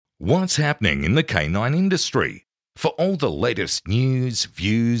What's happening in the canine industry? For all the latest news,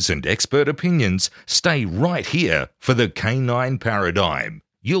 views, and expert opinions, stay right here for the Canine Paradigm.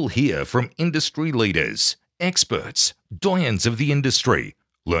 You'll hear from industry leaders, experts, doyens of the industry,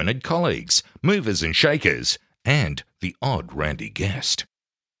 learned colleagues, movers and shakers, and the odd randy guest.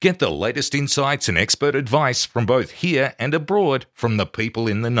 Get the latest insights and expert advice from both here and abroad from the people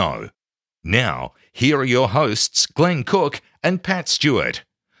in the know. Now, here are your hosts, Glenn Cook and Pat Stewart.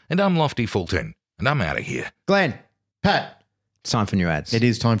 And I'm Lofty Fulton, and I'm out of here. Glenn, Pat, it's time for new ads. it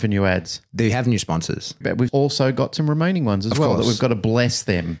is time for new ads. Do you have new sponsors? But we've also got some remaining ones as Of well course. that we've got to bless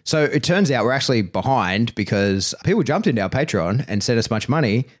them. So it turns out we're actually behind because people jumped into our Patreon and sent us much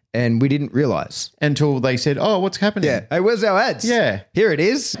money and we didn't realize. Until they said, oh, what's happening? Hey, where's our ads? Yeah. Here it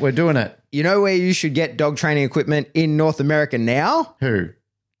is. We're doing it. You know where you should get dog training equipment in North America now? Who?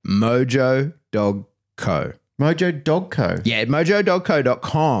 Mojo Dog Co. Mojo Dog Co. Yeah,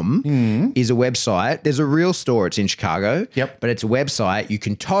 mojodogco.com is a website. There's a real store. It's in Chicago. Yep. But it's a website you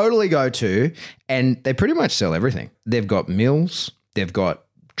can totally go to and they pretty much sell everything. They've got meals. They've got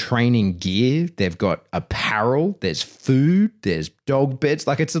training gear. They've got apparel. There's food. There's dog beds.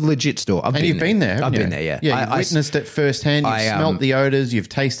 Like it's a legit store. And you've been there, haven't I've you? been there, yeah. Yeah, you've witnessed it firsthand. You've smelt the odors. You've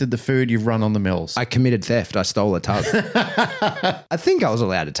tasted the food. You've run on the mills. I committed theft. I stole a tub. I think I was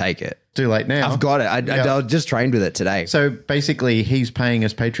allowed to take it. Too late now. I've got it. I just trained with it today. So basically, he's paying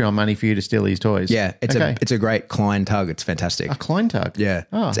us Patreon money for you to steal his toys. Yeah, it's Okay. a great Klein tug. It's fantastic. A Klein Tug. Yeah,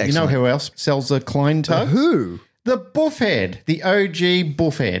 Oh, it's you know excellent. who else sells a Klein Tug? Who? The Buffhead. The OG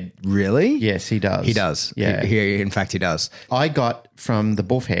Buffhead. Really? Yes, he does. He does. Yeah. In fact, he does. I got from the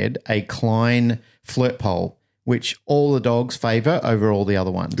Buffhead a Klein flirt pole, which all the dogs favour over all the other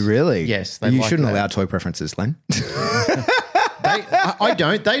ones. Really? Yes. They You like shouldn't that. allow toy preferences, Len. I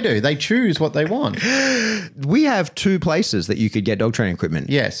don't. They do. They choose what they want. We have two places that you could get dog training equipment.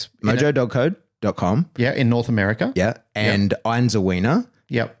 Yes. Mojodogcode.com. Yeah, in North America. Yeah. And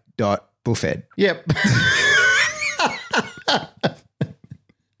Einzerwiener.buffed. Yep. Yep.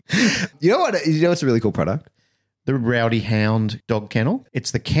 You know what's a really cool product? The Rowdy Hound dog kennel. It's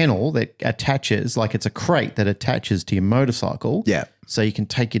the kennel that attaches, like it's a crate that attaches to your motorcycle. Yeah. So you can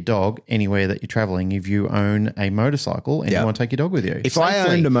take your dog anywhere that you're traveling if you own a motorcycle and Yeah. you want to take your dog with you. If I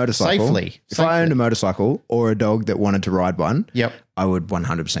owned a motorcycle, Safely. if I owned a motorcycle or a dog that wanted to ride one, Yep. I would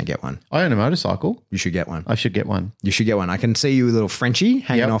 100% get one. I own a motorcycle. You should get one. I should get one. You should get one. I can see you with a little Frenchie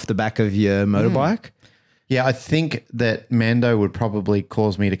hanging Yep. off the back of your motorbike. Yeah, I think that Mando would probably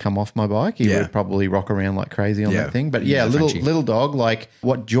cause me to come off my bike. He Yeah. would probably rock around like crazy on Yeah. that thing. But Yeah, yeah, the Frenchie. little dog like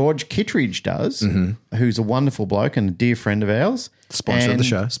what George Kittredge does, who's a wonderful bloke and a dear friend of ours. Sponsor of the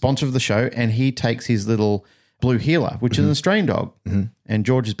show. Sponsor of the show. And he takes his little blue heeler, which is an Australian dog. And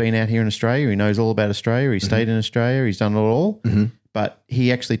George has been out here in Australia. He knows all about Australia. He stayed in Australia. He's done it all. But he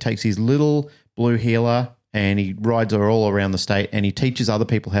actually takes his little blue heeler and he rides her all around the state and he teaches other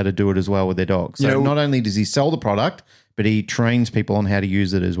people how to do it as well with their dogs. So You know- not only does he sell the product, but he trains people on how to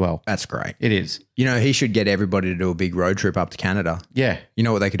use it as well. That's great. It is. You know, he should get everybody to do a big road trip up to Canada. Yeah. You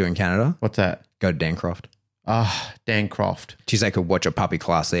know what they could do in Canada? What's that? Go to Dancroft. Dan Croft. Geez, they could watch a puppy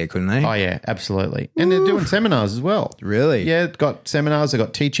class there, couldn't they? Oh, yeah, absolutely. And they're doing seminars as well. Really? Yeah, they've got seminars, they've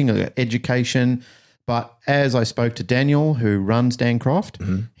got teaching, they've got education. But as I spoke to Daniel, who runs Dan Croft,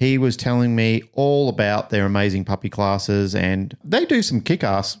 he was telling me all about their amazing puppy classes and they do some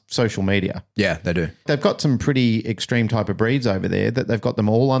kick-ass social media. Yeah, they do. They've got some pretty extreme type of breeds over there that they've got them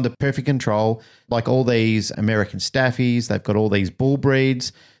all under perfect control, like all these American Staffies. They've got all these bull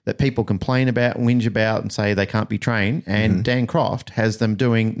breeds that people complain about, whinge about and say they can't be trained. And Dan Croft has them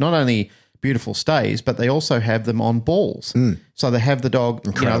doing not only beautiful stays, but they also have them on balls. So they have the dog,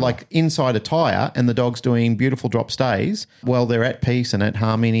 like inside a tire and the dog's doing beautiful drop stays while they're at peace and at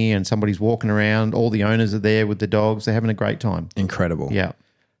harmony and somebody's walking around. All the owners are there with the dogs. They're having a great time. Incredible. Yeah.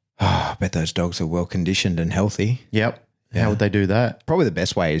 I bet those dogs are well conditioned and healthy. Yep. How would they do that? Probably the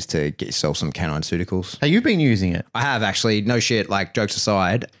best way is to get yourself some canine pharmaceuticals. Hey, you've been using it. I have actually, no shit, like jokes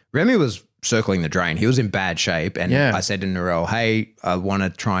aside. Remy was circling the drain. He was in bad shape. And Yeah. I said to Narelle, hey, I want to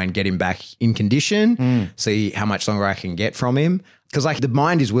try and get him back in condition, see how much longer I can get from him. Because like the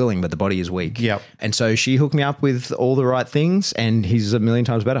mind is willing, but the body is weak. Yep. And so she hooked me up with all the right things and he's a million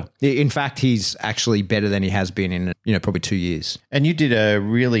times better. In fact, he's actually better than he has been in, probably 2 years. And you did a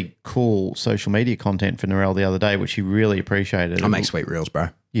really cool social media content for Narelle the other day, which he really appreciated. I make sweet reels, bro.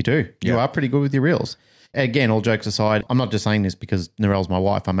 You do. You are pretty good with your reels. Again, all jokes aside, I'm not just saying this because Narelle's my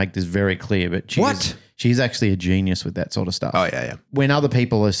wife. I make this very clear, but She's actually a genius with that sort of stuff. Oh, yeah. When other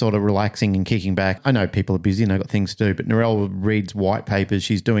people are sort of relaxing and kicking back, I know people are busy and they've got things to do, but Narelle reads white papers.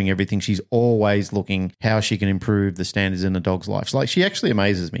 She's doing everything. She's always looking how she can improve the standards in a dog's life. Like, she actually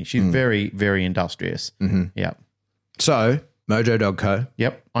amazes me. She's very, very industrious. Mm-hmm. Yeah. So, Mojo Dog Co.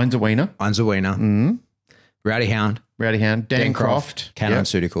 Yep. Einzer Wiener. Einzer Wiener. Rowdy Hound. Rowdy Hound. Dan Croft. Canine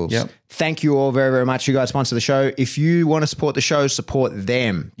Pharmaceuticals. Yep. Thank you all very, very much. You guys sponsor the show. If you want to support the show, support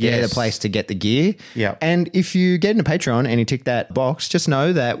them. They're Yes. the place to get the gear. Yep. And if you get into Patreon and you tick that box, just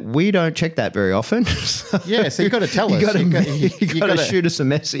know that we don't check that very often. Yeah, so you got to tell us. You got You to gotta- shoot us a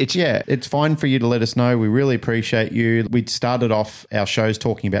message. Yeah, it's fine for you to let us know. We really appreciate you. We started off our shows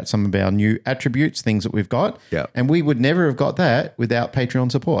talking about some of our new attributes, things that we've got. Yeah. And we would never have got that without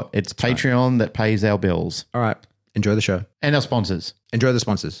Patreon support. It's Patreon that pays our bills All right. Enjoy the show. and our sponsors. Enjoy the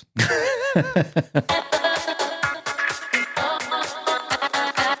sponsors.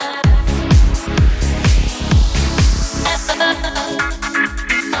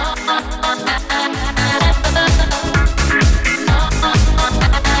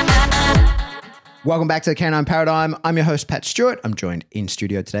 Welcome back to the Canine Paradigm. I'm your host, Pat Stewart. I'm joined in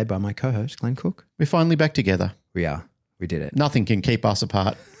studio today by my co-host, Glenn Cook. We're finally back together. We are. We did it. Nothing can keep us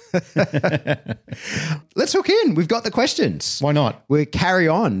apart. Let's hook in. We've got the questions. Why not? We carry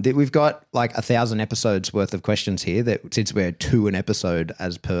on. We've got like 1,000 episodes worth of questions here that since we're 2 an episode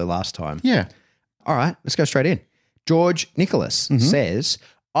as per last time. Yeah. All right, let's go straight in. George Nicholas says,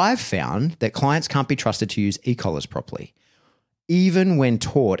 I've found that clients can't be trusted to use e-collars properly, even when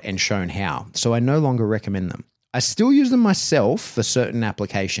taught and shown how, so I no longer recommend them. I still use them myself for certain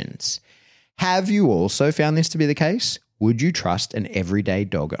applications. Have you also found this to be the case? Would you trust an everyday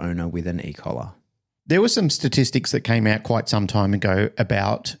dog owner with an e-collar? There were some statistics that came out quite some time ago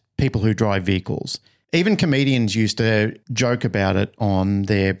about people who drive vehicles. Even comedians used to joke about it on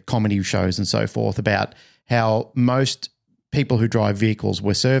their comedy shows and so forth about how most people who drive vehicles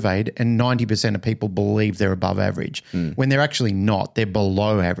were surveyed and 90% of people believe they're above average when they're actually not. They're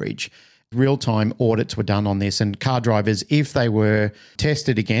below average. Real-time audits were done on this, and car drivers, if they were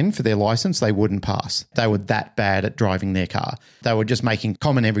tested again for their license, they wouldn't pass. They were that bad at driving their car. They were just making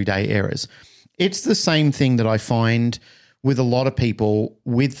common everyday errors. It's the same thing that I find with a lot of people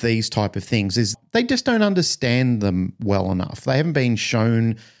with these type of things is they just don't understand them well enough. They haven't been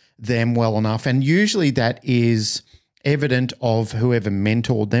shown them well enough, and usually that is evident of whoever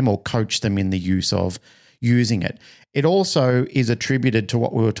mentored them or coached them in the use of using it. It also is attributed to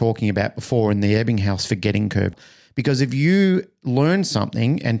what we were talking about before in the Ebbinghaus forgetting curve. Because if you learn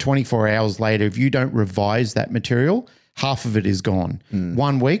something and 24 hours later, if you don't revise that material, half of it is gone.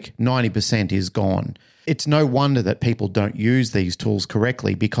 1 week, 90% is gone. It's no wonder that people don't use these tools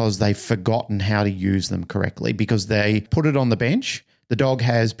correctly because they've forgotten how to use them correctly because they put it on the bench. The dog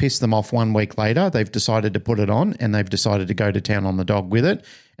has pissed them off 1 week later. They've decided to put it on and they've decided to go to town on the dog with it.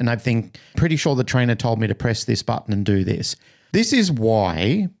 And they think, pretty sure the trainer told me to press this button and do this. This is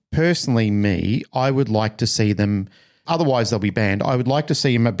why, personally me, I would like to see them, otherwise they'll be banned. I would like to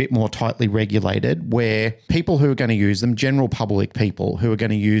see them a bit more tightly regulated where people who are going to use them, general public people who are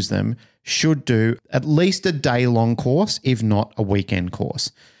going to use them, should do at least a day-long course, if not a weekend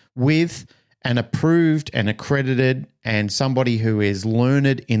course, with an approved and accredited and somebody who is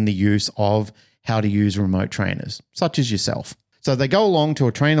learned in the use of how to use remote trainers, such as yourself. So they go along to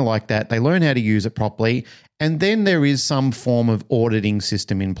a trainer like that, they learn how to use it properly, and then there is some form of auditing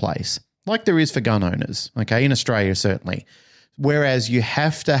system in place, like there is for gun owners, okay, in Australia certainly. Whereas you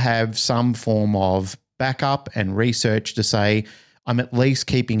have to have some form of backup and research to say, I'm at least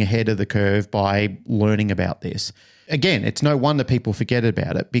keeping ahead of the curve by learning about this. Again, it's no wonder people forget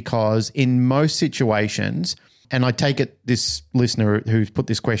about it because in most situations, and I take it this listener who's put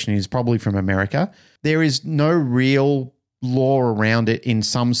this question is probably from America, there is no real law around it in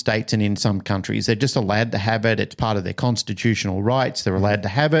some states and in some countries. They're just allowed to have it. It's part of their constitutional rights. They're allowed to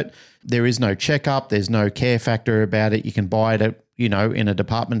have it. There is no checkup. There's no care factor about it. You can buy it, in a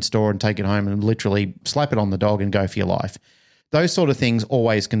department store and take it home and literally slap it on the dog and go for your life. Those sort of things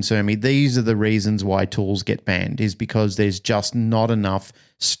always concern me. These are the reasons why tools get banned is because there's just not enough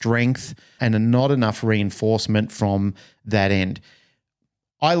strength and not enough reinforcement from that end.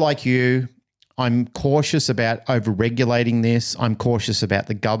 I, like you, I'm cautious about over-regulating this. I'm cautious about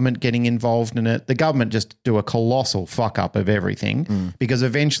the government getting involved in it. The government just do a colossal fuck-up of everything because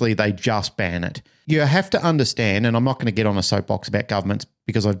eventually they just ban it. You have to understand, and I'm not going to get on a soapbox about governments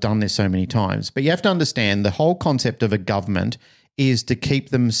because I've done this so many times, but you have to understand the whole concept of a government is to keep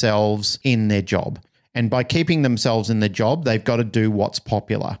themselves in their job. And by keeping themselves in their job, they've got to do what's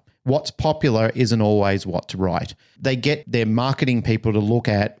popular. what's popular isn't always what's right. They get their marketing people to look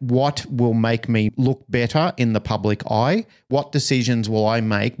at what will make me look better in the public eye, what decisions will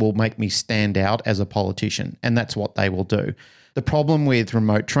make me stand out as a politician, and that's what they will do. The problem with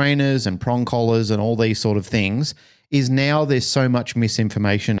remote trainers and prong collars and all these sort of things is now there's so much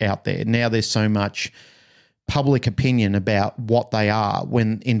misinformation out there. Now there's so much public opinion about what they are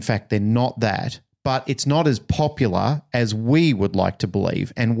when in fact they're not that. But it's not as popular as we would like to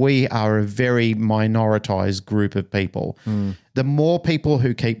believe. And we are a very minoritized group of people. The more people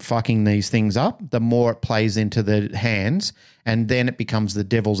who keep fucking these things up, the more it plays into their hands. And then it becomes the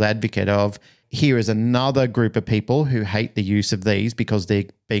devil's advocate of, here is another group of people who hate the use of these because they're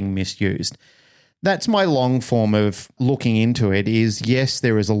being misused. That's my long form of looking into it is, yes,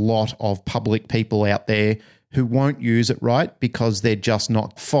 there is a lot of public people out there who won't use it right because they're just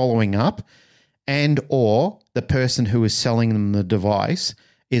not following up, and or the person who is selling them the device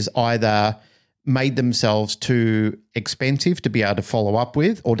is either made themselves too expensive to be able to follow up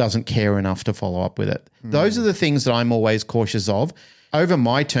with or doesn't care enough to follow up with it. Those are the things that I'm always cautious of. Over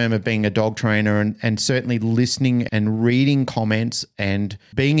my term of being a dog trainer and certainly listening and reading comments and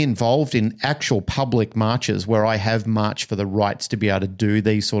being involved in actual public marches where I have marched for the rights to be able to do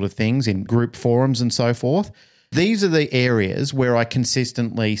these sort of things in group forums and so forth, these are the areas where I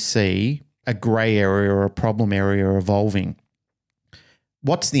consistently see a grey area or a problem area evolving.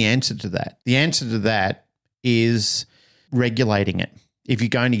 What's the answer to that? The answer to that is regulating it. If you're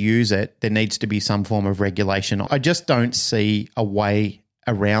going to use it, there needs to be some form of regulation. I just don't see a way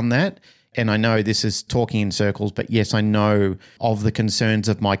around that. And I know this is talking in circles, but yes, I know of the concerns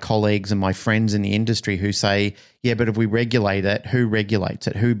of my colleagues and my friends in the industry who say, yeah, but if we regulate it, who regulates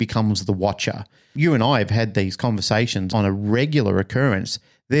it? Who becomes the watcher? You and I have had these conversations on a regular occurrence.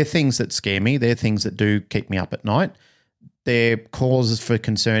 They're things that scare me. They're things that do keep me up at night. They're causes for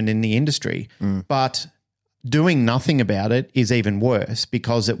concern in the industry. But doing nothing about it is even worse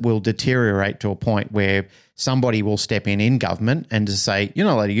because it will deteriorate to a point where somebody will step in government and just say, you're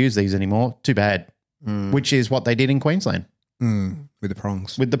not allowed to use these anymore. Too bad, which is what they did in Queensland. With the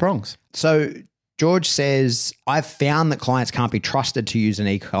prongs. With the prongs. So George says, I've found that clients can't be trusted to use an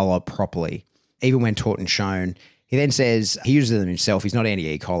e-collar properly, even when taught and shown. He then says he uses them himself. He's not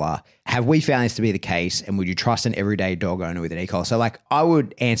anti-e-collar. Have we found this to be the case? And would you trust an everyday dog owner with an e-collar? So I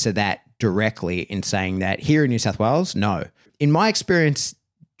would answer that directly in saying that here in New South Wales, no. In my experience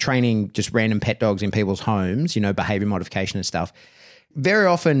training just random pet dogs in people's homes, behavior modification and stuff, very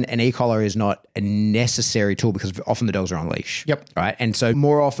often an e-collar is not a necessary tool because often the dogs are on leash. Yep. Right. And so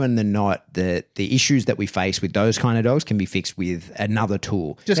more often than not, the issues that we face with those kind of dogs can be fixed with another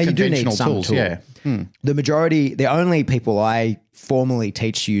tool. Just now, conventional tools, tool. yeah. The only people I formally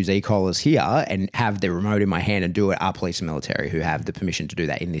teach to use e-collars here and have the remote in my hand and do it are police and military who have the permission to do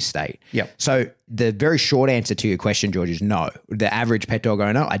that in this state. Yep. So the very short answer to your question, George, is no. The average pet dog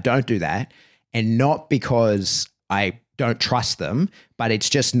owner, I don't do that. And not because I don't trust them, but it's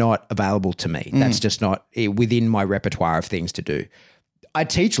just not available to me. That's just not within my repertoire of things to do. I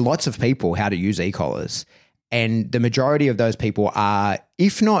teach lots of people how to use e-collars, and the majority of those people are,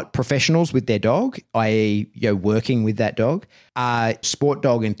 if not professionals with their dog, i.e., working with that dog, are sport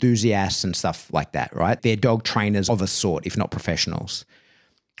dog enthusiasts and stuff like that, right? They're dog trainers of a sort, if not professionals.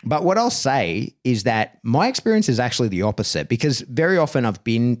 But what I'll say is that my experience is actually the opposite, because very often I've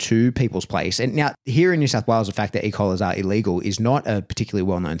been to people's place. And now here in New South Wales, the fact that e-collars are illegal is not a particularly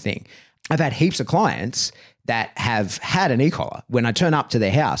well-known thing. I've had heaps of clients that have had an e-collar when I turn up to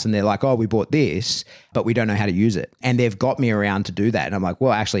their house and they're like, oh, we bought this, but we don't know how to use it. And they've got me around to do that. And I'm like,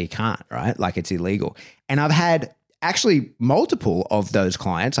 well, actually you can't, right? Like it's illegal. And I've had actually multiple of those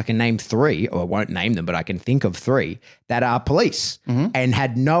clients, I can name 3, or I won't name them, but I can think of 3 that are police and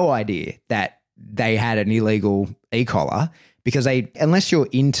had no idea that they had an illegal e-collar because unless you're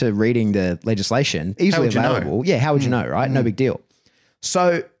into reading the legislation, easily available. Yeah, how would you know, right? No big deal.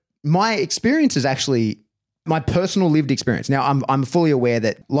 So my experience is actually my personal lived experience. Now I'm fully aware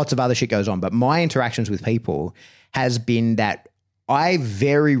that lots of other shit goes on, but my interactions with people has been that I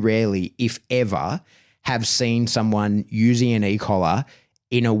very rarely, if ever, have seen someone using an e-collar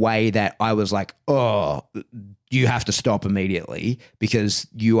in a way that I was like, oh, you have to stop immediately because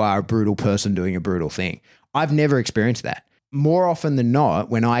you are a brutal person doing a brutal thing. I've never experienced that. More often than not,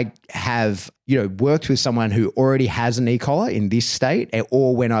 when I have, worked with someone who already has an e-collar in this state,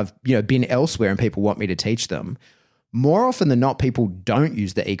 or when I've, been elsewhere and people want me to teach them, more often than not, people don't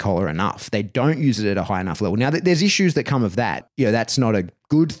use the e-collar enough. They don't use it at a high enough level. Now, there's issues that come of that. That's not a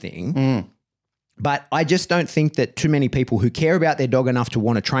good thing. But I just don't think that too many people who care about their dog enough to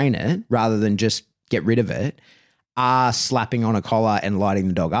want to train it rather than just get rid of it are slapping on a collar and lighting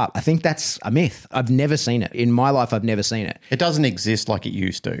the dog up. I think that's a myth. I've never seen it. In my life, I've never seen it. It doesn't exist like it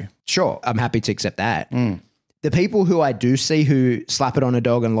used to. Sure, I'm happy to accept that. The people who I do see who slap it on a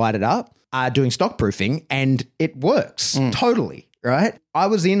dog and light it up are doing stock proofing, and it works totally, right? I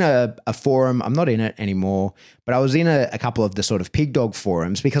was in a forum, I'm not in it anymore, but I was in a couple of the sort of pig dog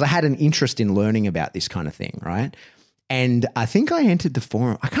forums because I had an interest in learning about this kind of thing, right? And I think I entered the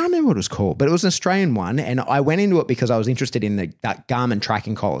forum. I can't remember what it was called, but it was an Australian one. And I went into it because I was interested in that Garmin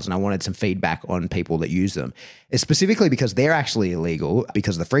tracking collars and I wanted some feedback on people that use them. It's specifically because they're actually illegal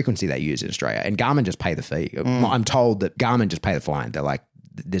because of the frequency they use in Australia. And Garmin just pay the fee. I'm told that Garmin just pay the fine. They're like,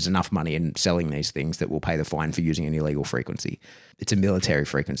 there's enough money in selling these things that we'll pay the fine for using an illegal frequency. It's a military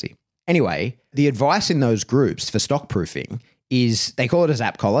frequency. Anyway, the advice in those groups for stock proofing is they call it a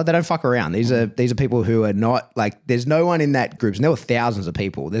zap collar. They don't fuck around. These are people who are not like, there's no one in that group. And there were thousands of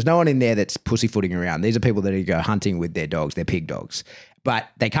people. There's no one in there that's pussyfooting around. These are people that go hunting with their dogs, their pig dogs. But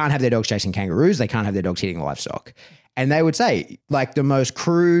they can't have their dogs chasing kangaroos. They can't have their dogs hitting livestock. And they would say like the most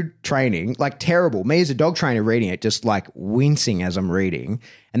crude training, like terrible. Me as a dog trainer reading it, just like wincing as I'm reading.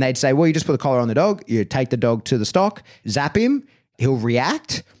 And they'd say, well, you just put a collar on the dog. You take the dog to the stock, zap him. He'll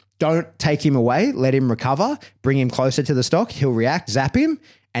react. Don't take him away. Let him recover. Bring him closer to the stock. He'll react. Zap him.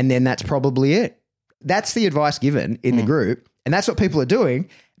 And then that's probably it. That's the advice given in the group. And that's what people are doing.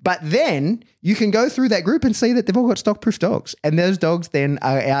 But then you can go through that group and see that they've all got stock-proof dogs. And those dogs then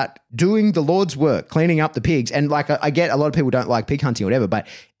are out doing the Lord's work, cleaning up the pigs. And like I get a lot of people don't like pig hunting or whatever, but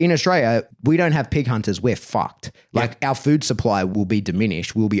in Australia, we don't have pig hunters. We're fucked. Like our food supply will be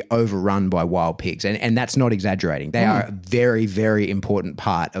diminished. We'll be overrun by wild pigs. And that's not exaggerating. They are a very, very important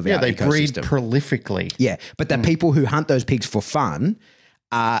part of our ecosystem. Yeah, they breed prolifically. Yeah, but the people who hunt those pigs for fun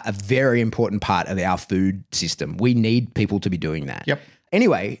are a very important part of our food system. We need people to be doing that. Yep.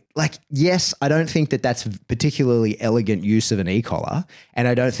 Anyway, like, yes, I don't think that that's particularly elegant use of an e-collar, and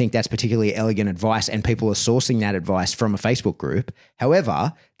I don't think that's particularly elegant advice, and people are sourcing that advice from a Facebook group.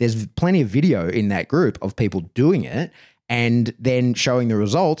 However, there's plenty of video in that group of people doing it and then showing the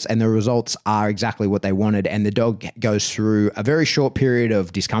results, and the results are exactly what they wanted, and the dog goes through a very short period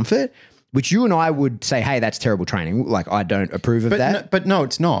of discomfort, which you and I would say, hey, that's terrible training. Like, I don't approve of that. But no,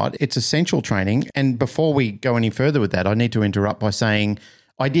 it's not. It's essential training. And before we go any further with that, I need to interrupt by saying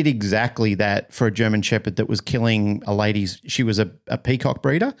I did exactly that for a German Shepherd that was killing a lady's. She was a peacock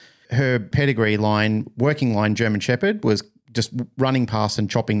breeder. Her pedigree line, working line German Shepherd was just running past and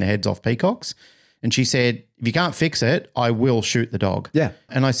chopping the heads off peacocks. And she said, if you can't fix it, I will shoot the dog. Yeah.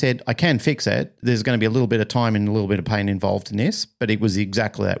 And I said, I can fix it. There's going to be a little bit of time and a little bit of pain involved in this, but it was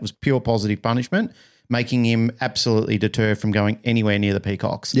exactly that. It was pure positive punishment, making him absolutely deter from going anywhere near the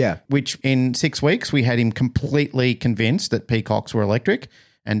peacocks. Yeah. Which in 6 weeks, we had him completely convinced that peacocks were electric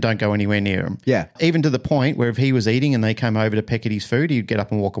and don't go anywhere near them. Yeah. Even to the point where if he was eating and they came over to peck at his food, he'd get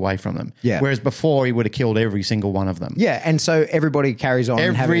up and walk away from them. Yeah. Whereas before, he would have killed every single one of them. Yeah, and so everybody carries on.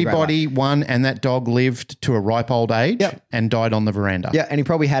 Everybody won, and that dog lived to a ripe old age and died on the veranda. Yeah, and he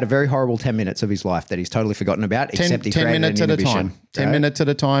probably had a very horrible 10 minutes of his life that he's totally forgotten about, except he 10 created minutes an at a inhibition. time. 10 minutes at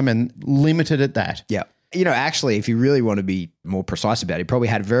a time and limited at that. Yeah. You know, actually, if you really want to be more precise about it, he probably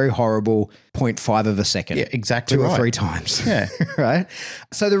had a very horrible 0.5 of a second. Yeah, exactly two right. or three times. Yeah. Right?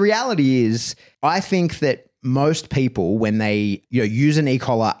 So the reality is, I think that most people, when they use an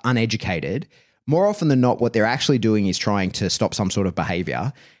e-collar uneducated, more often than not, what they're actually doing is trying to stop some sort of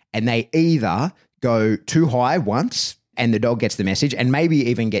behavior, and they either go too high once and the dog gets the message and maybe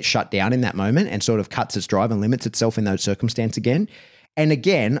even gets shut down in that moment and sort of cuts its drive and limits itself in those circumstances again. And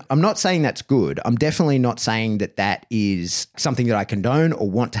again, I'm not saying that's good. I'm definitely not saying that that is something that I condone or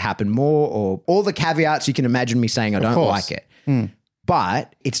want to happen more, or all the caveats you can imagine me saying I don't like it.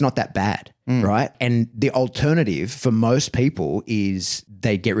 But it's not that bad, right? And the alternative for most people is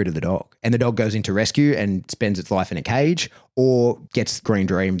they get rid of the dog and the dog goes into rescue and spends its life in a cage or gets green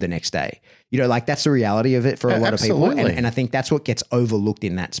dream the next day. Like that's the reality of it for a lot of people. And I think that's what gets overlooked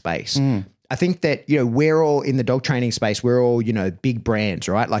in that space. I think that, we're all in the dog training space. We're all, big brands,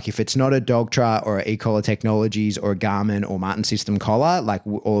 right? Like if it's not a Dogtra or e-collar technologies or a Garmin or Martin System collar, like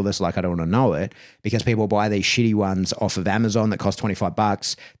all of us, like, I don't want to know it because people buy these shitty ones off of Amazon that cost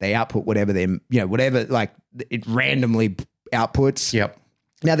 $25. They output whatever whatever, like it randomly outputs. Yep.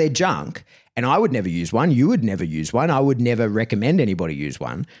 Now they're junk. And I would never use one. You would never use one. I would never recommend anybody use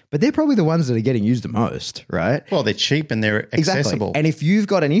one. But they're probably the ones that are getting used the most, right? Well, they're cheap and they're accessible. Exactly. And if you've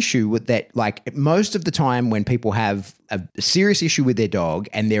got an issue with that, like most of the time when people have a serious issue with their dog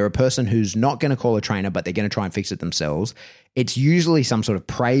and they're a person who's not going to call a trainer, but they're going to try and fix it themselves, it's usually some sort of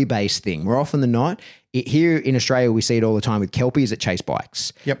prey-based thing. More often than not, here in Australia, we see it all the time with Kelpies that chase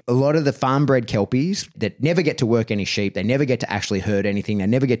bikes. Yep. A lot of the farm-bred Kelpies that never get to work any sheep, they never get to actually herd anything, they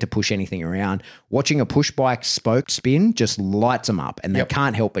never get to push anything around. Watching a push bike spoke spin just lights them up and they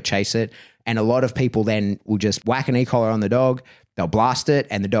can't help but chase it. And a lot of people then will just whack an e-collar on the dog, they'll blast it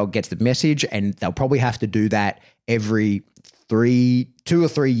and the dog gets the message, and they'll probably have to do that every 2 or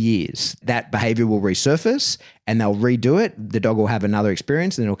 3 years. That behavior will resurface and they'll redo it. The dog will have another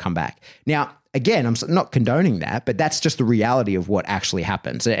experience and it'll come back. Now, again, I'm not condoning that, but that's just the reality of what actually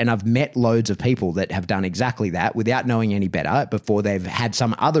happens. And I've met loads of people that have done exactly that without knowing any better before they've had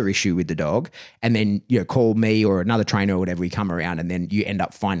some other issue with the dog, and then call me or another trainer or whatever, we come around and then you end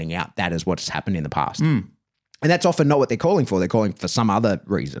up finding out that is what's happened in the past. And that's often not what they're calling for. They're calling for some other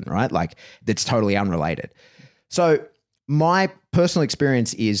reason, right? Like that's totally unrelated. So my personal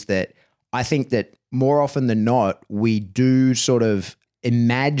experience is that I think that more often than not, we do sort of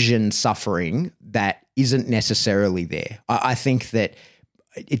imagine suffering that isn't necessarily there. I think that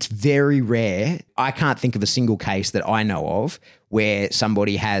it's very rare. I can't think of a single case that I know of where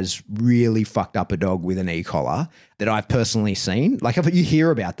somebody has really fucked up a dog with an e-collar that I've personally seen. Like you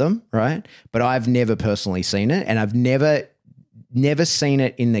hear about them, right? But I've never personally seen it, and I've never seen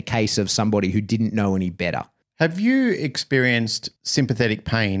it in the case of somebody who didn't know any better. Have you experienced sympathetic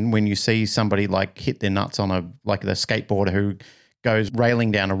pain when you see somebody like hit their nuts on the skateboarder who goes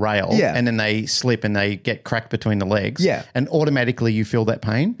railing down a rail and then they slip and they get cracked between the legs and automatically you feel that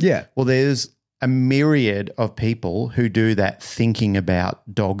pain? Yeah. Well, there's a myriad of people who do that thinking about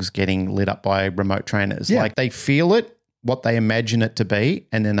dogs getting lit up by remote trainers. Yeah. Like they feel it, what they imagine it to be,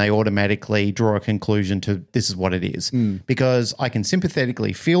 and then they automatically draw a conclusion to this is what it is. Because I can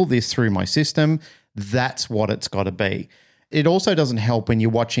sympathetically feel this through my system. That's what it's got to be. It also doesn't help when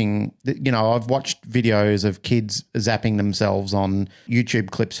you're watching, I've watched videos of kids zapping themselves on YouTube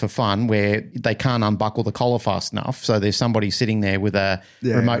clips for fun where they can't unbuckle the collar fast enough. So there's somebody sitting there with a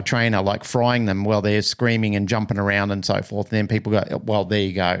remote trainer like frying them while they're screaming and jumping around and so forth. And then people go, well, there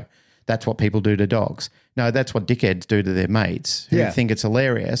you go. That's what people do to dogs. No, that's what dickheads do to their mates who think it's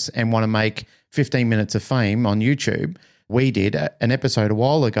hilarious and want to make 15 minutes of fame on YouTube. We did an episode a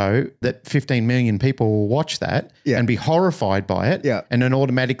while ago that 15 million people will watch that and be horrified by it and then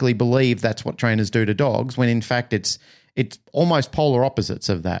automatically believe that's what trainers do to dogs when in fact it's almost polar opposites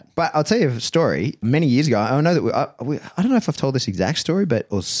of that. But I'll tell you a story. Many years ago, I know that I don't know if I've told this exact story, but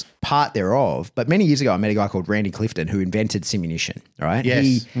it was part thereof. But many years ago, I met a guy called Randy Clifton who invented simunition, right?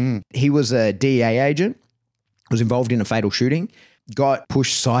 Yes. He was a DEA agent, was involved in a fatal shooting, got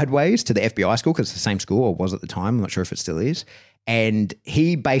pushed sideways to the FBI school because it's the same school, or was at the time. I'm not sure if it still is. And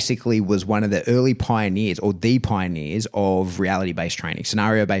he basically was one of the early pioneers or the pioneers of reality-based training,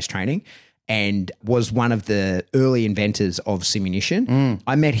 scenario-based training, and was one of the early inventors of simunition.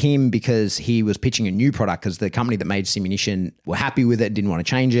 I met him because he was pitching a new product because the company that made simunition were happy with it, didn't want to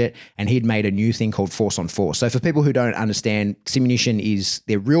change it, and he'd made a new thing called Force on Force. So for people who don't understand, simunition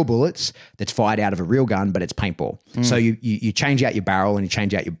they're real bullets that's fired out of a real gun, but it's paintball. So you change out your barrel and you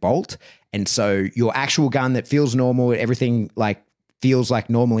change out your bolt, and so your actual gun that feels normal, everything feels like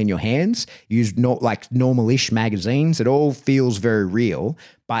normal in your hands, use like normal-ish magazines. It all feels very real,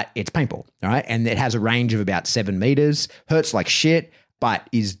 but it's paintball, all right? And it has a range of about 7 meters, hurts like shit, but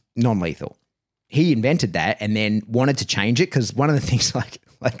is non-lethal. He invented that and then wanted to change it because one of the things like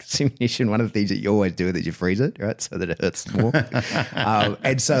simunition, one of the things that you always do is you freeze it, right? So that it hurts more.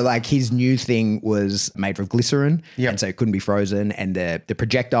 And so his new thing was made from glycerin and so it couldn't be frozen. And the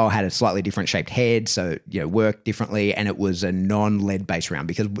projectile had a slightly different shaped head. So, worked differently. And it was a non-lead based round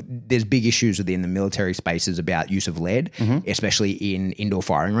because there's big issues within the military spaces about use of lead, especially in indoor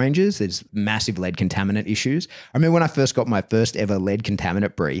firing ranges. There's massive lead contaminant issues. I remember when I first got my first ever lead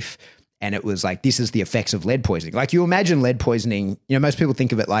contaminant brief, and it was like, this is the effects of lead poisoning. Like you imagine lead poisoning, most people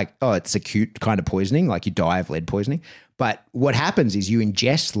think of it like, oh, it's acute kind of poisoning, like you die of lead poisoning. But what happens is you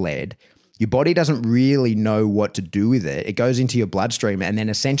ingest lead, your body doesn't really know what to do with it. It goes into your bloodstream and then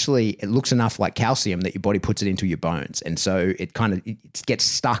essentially it looks enough like calcium that your body puts it into your bones. And so it it gets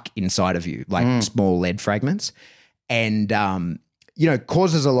stuck inside of you like small lead fragments and,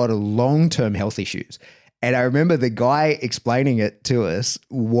 causes a lot of long-term health issues. And I remember the guy explaining it to us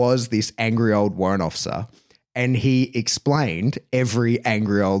was this angry old warrant officer. And he explained every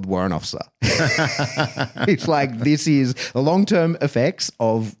angry old warrant officer. It's like, this is the long-term effects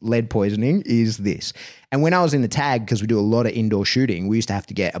of lead poisoning is this. And when I was in the tag, because we do a lot of indoor shooting, we used to have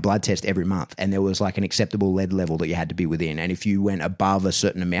to get a blood test every month. And there was like an acceptable lead level that you had to be within. And if you went above a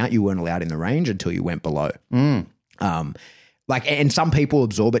certain amount, you weren't allowed in the range until you went below. And some people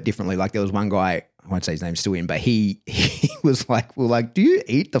absorb it differently. Like there was one guy, I won't say his name's still in, but he was like, well, like, do you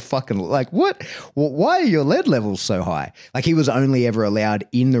eat the fucking, like, what? Well, why are your lead levels so high? Like he was only ever allowed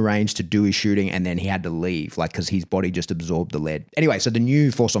in the range to do his shooting and then he had to leave, like, because his body just absorbed the lead. Anyway, so the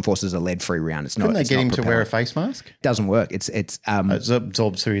new Force on Force is a lead-free round. It's not. Couldn't they get him to wear a face mask? Doesn't work. It's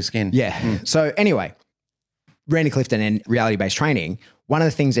absorbed through his skin. Yeah. So anyway, Randy Clifton and reality-based training, one of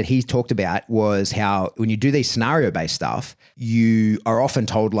the things that he talked about was how when you do these scenario-based stuff, you are often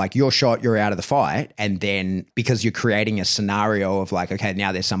told like you're shot, you're out of the fight. And then because you're creating a scenario of like, okay,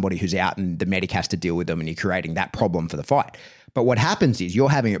 now there's somebody who's out and the medic has to deal with them and you're creating that problem for the fight. But what happens is you're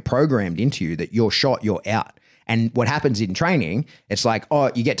having it programmed into you that you're shot, you're out. And what happens in training, it's like, oh,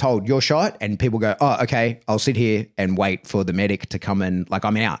 you get told you're shot and people go, oh, okay, I'll sit here and wait for the medic to come and like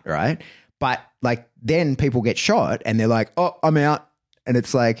I'm out, right? But like then people get shot and they're like, oh, I'm out. And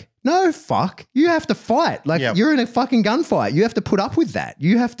it's like, no, fuck, you have to fight. Like you're in a fucking gunfight. You have to put up with that.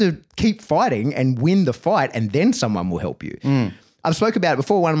 You have to keep fighting and win the fight and then someone will help you. I've spoke about it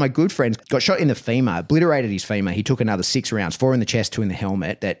before. One of my good friends got shot in the femur, obliterated his femur. He took another 6 rounds, 4 in the chest, 2 in the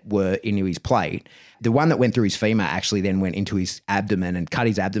helmet that were into his plate. The one that went through his femur actually then went into his abdomen and cut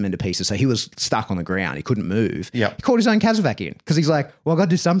his abdomen to pieces. So he was stuck on the ground. He couldn't move. Yep. He called his own Kazovac in because he's like, well, I got to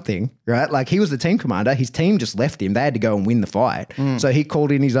do something, right? Like he was the team commander. His team just left him. They had to go and win the fight. So he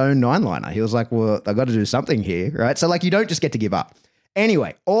called in his own 9-liner. He was like, well, I got to do something here, right? So like you don't just get to give up.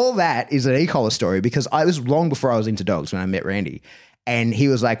 Anyway, all that is an e-collar story because I was long before I was into dogs when I met Randy. And he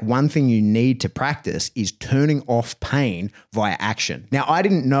was like, one thing you need to practice is turning off pain via action. Now, I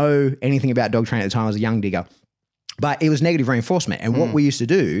didn't know anything about dog training at the time. I was a young digger, but it was negative reinforcement. And what we used to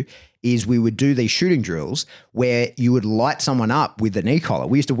do is we would do these shooting drills where you would light someone up with an e-collar.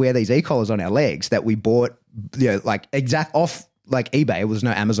 We used to wear these e-collars on our legs that we bought, like exact off like eBay. It was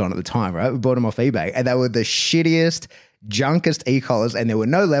no Amazon at the time, right? We bought them off eBay and they were the shittiest, junkest e-collars and there were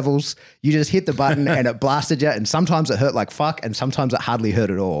no levels. You just hit the button and it blasted you and sometimes it hurt like fuck and sometimes it hardly hurt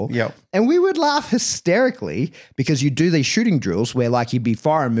at all. Yep. And we would laugh hysterically because you do these shooting drills where like you'd be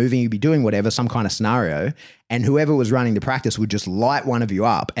firing, moving, you'd be doing whatever, some kind of scenario and whoever was running the practice would just light one of you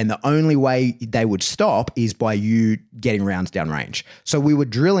up and the only way they would stop is by you getting rounds down range. So we were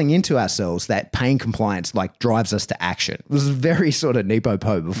drilling into ourselves that pain compliance like drives us to action. It was very sort of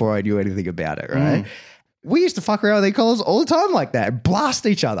nepo-po before I knew anything about it, right? We used to fuck around with e-collars all the time like that, blast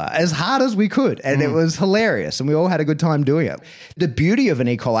each other as hard as we could. And it was hilarious. And we all had a good time doing it. The beauty of an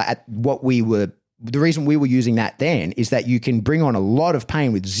e-collar the reason we were using that then is that you can bring on a lot of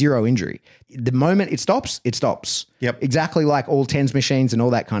pain with zero injury. The moment it stops, it stops. Yep. Exactly like all TENS machines and all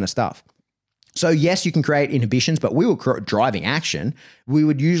that kind of stuff. So yes, you can create inhibitions, but we were driving action. We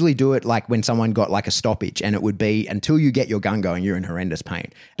would usually do it like when someone got like a stoppage and it would be until you get your gun going, you're in horrendous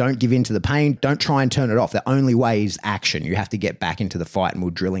pain. Don't give in to the pain. Don't try and turn it off. The only way is action. You have to get back into the fight and we're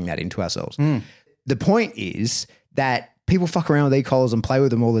drilling that into ourselves. The point is that people fuck around with e-collars and play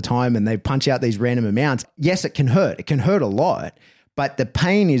with them all the time and they punch out these random amounts. Yes, it can hurt. It can hurt a lot. But the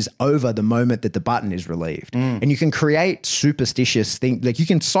pain is over the moment that the button is relieved. And you can create superstitious things. Like you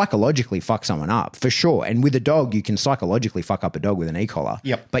can psychologically fuck someone up for sure. And with a dog, you can psychologically fuck up a dog with an e-collar.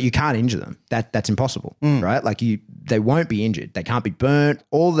 Yep. But you can't injure them. That's impossible, right? Like they won't be injured. They can't be burnt.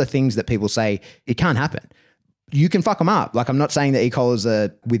 All the things that people say, it can't happen. You can fuck them up. Like I'm not saying that e-collars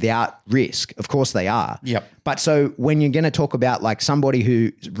are without risk. Of course they are. Yep. But so when you're going to talk about like somebody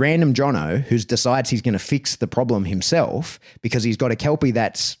who random Jono who decides he's going to fix the problem himself because he's got a Kelpie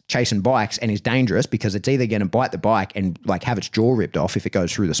that's chasing bikes and is dangerous because it's either going to bite the bike and like have its jaw ripped off if it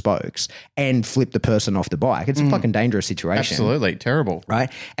goes through the spokes and flip the person off the bike. It's a fucking dangerous situation. Absolutely. Terrible.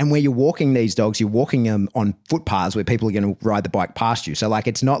 Right. And where you're walking these dogs, you're walking them on footpaths where people are going to ride the bike past you. So like,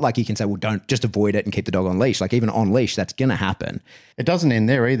 it's not like you can say, well, don't just avoid it and keep the dog on leash. Like even on leash, that's going to happen. It doesn't end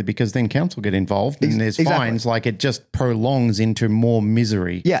there either because then council get involved and there's fines. Like it just prolongs into more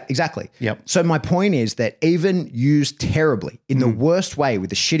misery. Yeah, exactly. Yep. So my point is that even used terribly in the worst way with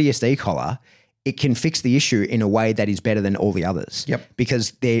the shittiest e-collar, it can fix the issue in a way that is better than all the others. Yep.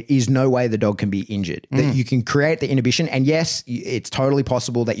 Because there is no way the dog can be injured. That you can create the inhibition. And yes, it's totally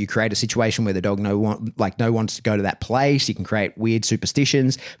possible that you create a situation where the dog no one wants to go to that place. You can create weird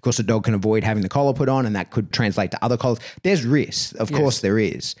superstitions. Of course, the dog can avoid having the collar put on and that could translate to other collars. There's risks. Of course there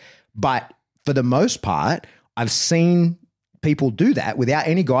is. But for the most part, I've seen people do that without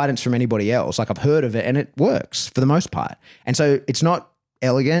any guidance from anybody else. Like I've heard of it and it works for the most part. And so it's not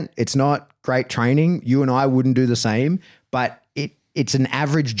elegant. It's not great training. You and I wouldn't do the same, but it's an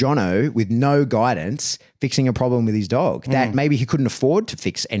average Jono with no guidance fixing a problem with his dog that maybe he couldn't afford to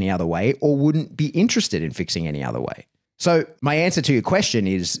fix any other way or wouldn't be interested in fixing any other way. So my answer to your question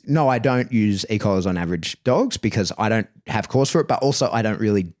is no, I don't use e-collars on average dogs because I don't have cause for it, but also I don't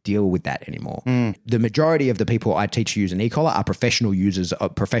really deal with that anymore. The majority of the people I teach to use an e-collar are professional users,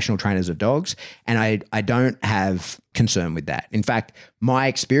 professional trainers of dogs, and I don't have concern with that. In fact, my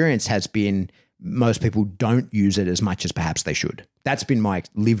experience has been most people don't use it as much as perhaps they should. That's been my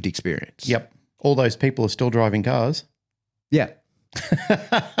lived experience. Yep. All those people are still driving cars. Yeah.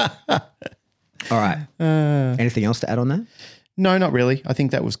 All right. Anything else to add on that? No, not really. I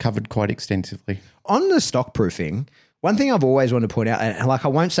think that was covered quite extensively. On the stock proofing, one thing I've always wanted to point out, and like I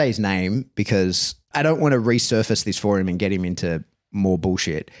won't say his name because I don't want to resurface this for him and get him into more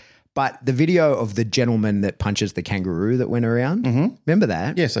bullshit, but the video of the gentleman that punches the kangaroo that went around, remember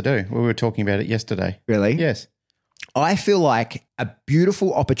that? Yes, I do. We were talking about it yesterday. Really? Yes. I feel like a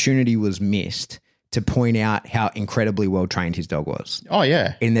beautiful opportunity was missed to point out how incredibly well trained his dog was. Oh,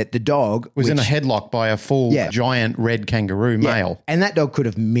 yeah. In that the dog Was in a headlock by a full giant red kangaroo male. And that dog could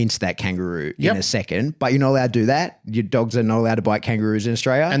have minced that kangaroo in Yep. a second, but you're not allowed to do that. Your dogs are not allowed to bite kangaroos in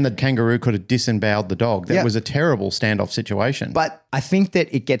Australia. And the kangaroo could have disemboweled the dog. That Yep. was a terrible standoff situation. But I think that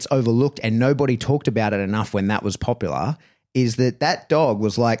it gets overlooked and nobody talked about it enough when that was popular, is that dog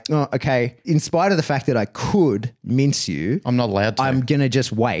was like, oh, okay, in spite of the fact that I could mince you, I'm not allowed to. I'm going to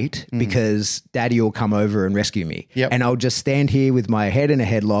just wait because daddy will come over and rescue me. Yep. And I'll just stand here with my head in a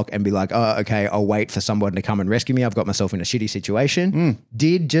headlock and be like, oh, okay, I'll wait for someone to come and rescue me. I've got myself in a shitty situation.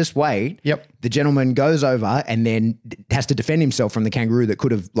 Did just wait. Yep. The gentleman goes over and then has to defend himself from the kangaroo that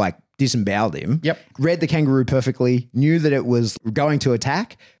could have like disemboweled him. Yep. Read the kangaroo perfectly, knew that it was going to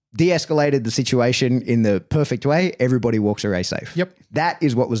attack, de-escalated the situation in the perfect way. Everybody walks away safe. Yep. That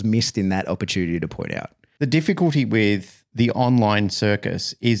is what was missed in that opportunity to point out. The difficulty with the online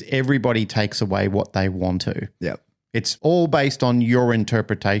circus is everybody takes away what they want to. Yep. It's all based on your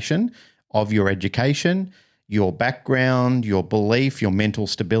interpretation of your education, your background, your belief, your mental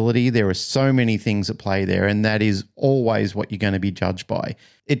stability. There are so many things at play there, and that is always what you're going to be judged by.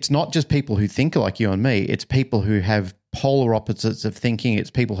 It's not just people who think like you and me. It's people who have polar opposites of thinking. It's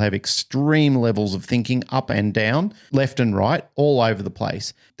people who have extreme levels of thinking up and down, left and right, all over the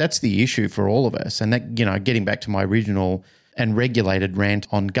place. That's the issue for all of us. And that, getting back to my original and regulated rant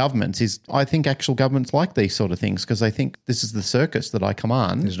on governments is I think actual governments like these sort of things because they think this is the circus that I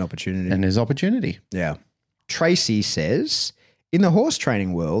command. There's an opportunity. And there's opportunity. Yeah. Tracy says, in the horse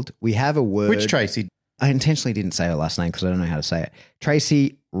training world, we have a word. Which Tracy? I intentionally didn't say her last name because I don't know how to say it.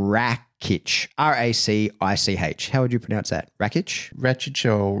 Tracy Rakich. R-A-C-I-C-H. How would you pronounce that? Rakich? Ratchich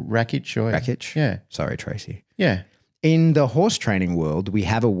or Rakich or Rakich? Yeah. Sorry, Tracy. Yeah. In the horse training world, we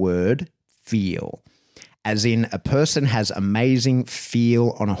have a word, feel, as in a person has amazing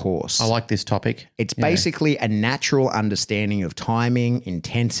feel on a horse. I like this topic. It's basically a natural understanding of timing,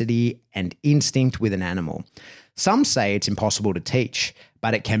 intensity, and instinct with an animal. Some say it's impossible to teach,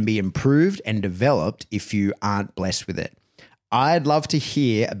 but it can be improved and developed if you aren't blessed with it. I'd love to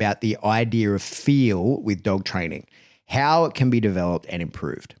hear about the idea of feel with dog training, how it can be developed and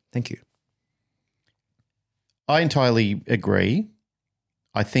improved. Thank you. I entirely agree.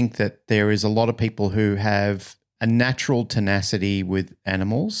 I think that there is a lot of people who have a natural tenacity with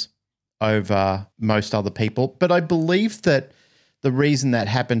animals over most other people. But I believe that the reason that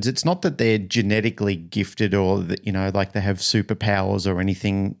happens, it's not that they're genetically gifted or that, like they have superpowers or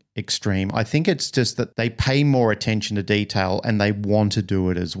anything extreme. I think it's just that they pay more attention to detail and they want to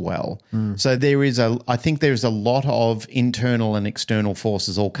do it as well. So I think there's a lot of internal and external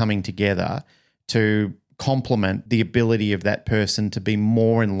forces all coming together to complement the ability of that person to be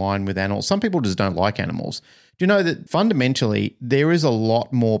more in line with animals. Some people just don't like animals. Do you know that fundamentally there is a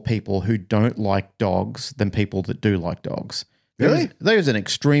lot more people who don't like dogs than people that do like dogs? Really? There's an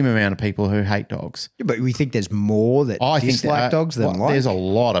extreme amount of people who hate dogs. Yeah, but we think there's more that dislike dogs than like? There's a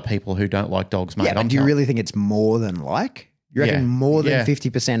lot of people who don't like dogs, mate. Yeah, but do you really think it's more than like? You reckon more than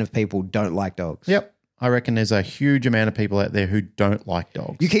 50% of people don't like dogs? Yep. I reckon there's a huge amount of people out there who don't like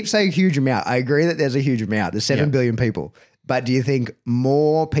dogs. You keep saying huge amount. I agree that there's a huge amount. There's 7 billion people. But do you think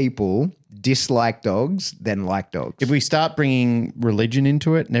more people dislike dogs than like dogs? If we start bringing religion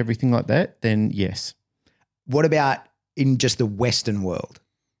into it and everything like that, then yes. What about in just the Western world?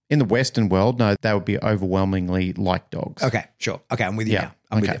 In the Western world, no, they would be overwhelmingly like dogs. Okay, sure. Okay, I'm with you now.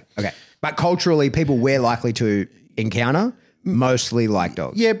 I'm with okay. you. Okay. But culturally, people we're likely to encounter mostly like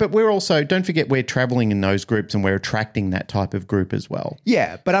dogs. Yeah, but we're also, don't forget, we're traveling in those groups and we're attracting that type of group as well.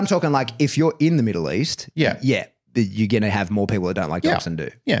 Yeah, but I'm talking like if you're in the Middle East, you're going to have more people that don't like dogs than do.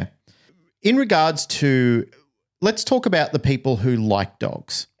 Yeah. In regards to, let's talk about the people who like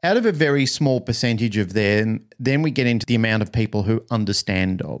dogs. Out of a very small percentage of them, then we get into the amount of people who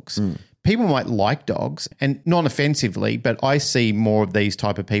understand dogs. people might like dogs, and non-offensively, but I see more of these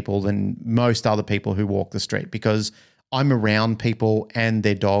type of people than most other people who walk the street because I'm around people and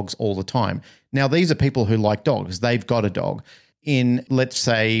their dogs all the time. Now, these are people who like dogs. They've got a dog. In, let's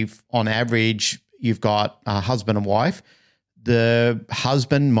say, on average, you've got a husband and wife. The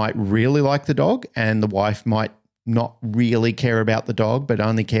husband might really like the dog and the wife might not really care about the dog, but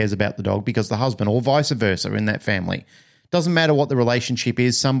only cares about the dog because the husband, or vice versa in that family. Doesn't matter what the relationship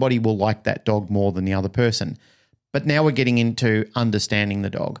is, somebody will like that dog more than the other person. But now we're getting into understanding the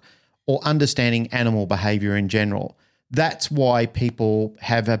dog or understanding animal behavior in general. That's why people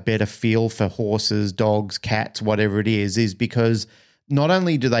have a better feel for horses, dogs, cats, whatever it is because not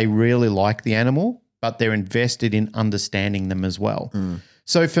only do they really like the animal, but they're invested in understanding them as well.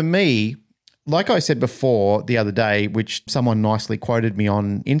 So for me, like I said before the other day, which someone nicely quoted me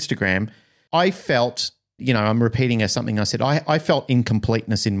on Instagram, I felt, I'm repeating something I said, I felt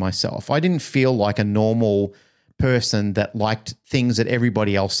incompleteness in myself. I didn't feel like a normal person that liked things that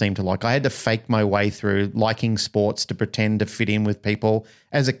everybody else seemed to like. I had to fake my way through liking sports to pretend to fit in with people.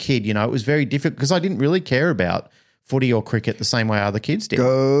 As a kid, it was very difficult because I didn't really care about footy or cricket the same way other kids did.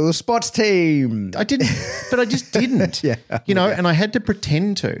 Go Spots team. I didn't, but I just didn't. And I had to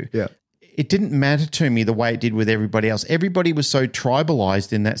pretend to. Yeah. It didn't matter to me the way it did with everybody else. Everybody was so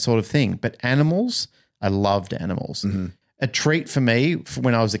tribalized in that sort of thing. But animals, I loved animals. A treat for me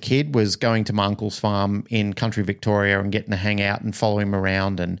when I was a kid was going to my uncle's farm in country Victoria and getting to hang out and follow him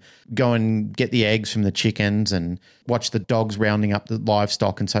around and go and get the eggs from the chickens and watch the dogs rounding up the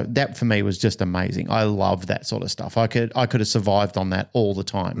livestock. And so that for me was just amazing. I loved that sort of stuff. I could have survived on that all the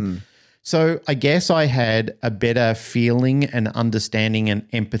time. So I guess I had a better feeling and understanding and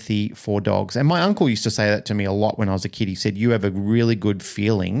empathy for dogs. And my uncle used to say that to me a lot when I was a kid. He said, you have a really good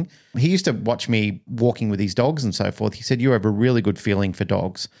feeling. He used to watch me walking with his dogs and so forth. He said, you have a really good feeling for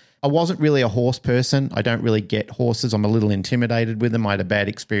dogs. I wasn't really a horse person. I don't really get horses. I'm a little intimidated with them. I had a bad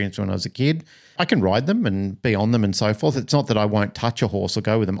experience when I was a kid. I can ride them and be on them and so forth. It's not that I won't touch a horse or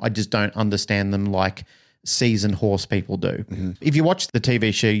go with them. I just don't understand them like seasoned horse people do. If you watch the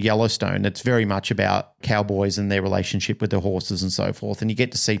TV show Yellowstone, it's very much about cowboys and their relationship with their horses and so forth. And you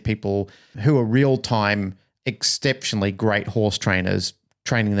get to see people who are real-time, exceptionally great horse trainers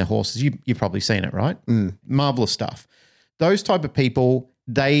training their horses. You've probably seen it, right? Marvelous stuff. Those type of people,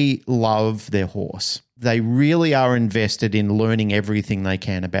 they love their horse. They really are invested in learning everything they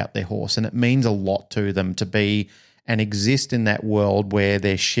can about their horse. And it means a lot to them to be and exist in that world where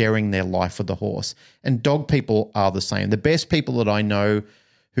they're sharing their life with the horse. And dog people are the same. The best people that I know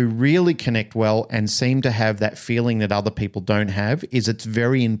who really connect well and seem to have that feeling that other people don't have is it's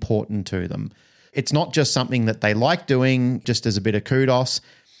very important to them. It's not just something that they like doing just as a bit of kudos.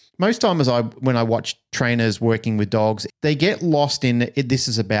 Most times when I watch trainers working with dogs, they get lost in this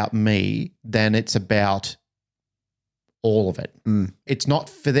is about me, then it's about all of it. It's not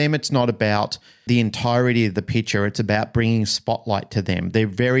for them. It's not about the entirety of the picture. It's about bringing spotlight to them. They're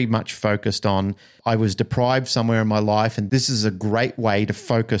very much focused on, I was deprived somewhere in my life, and this is a great way to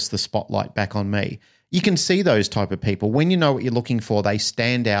focus the spotlight back on me. You can see those type of people. When you know what you're looking for, they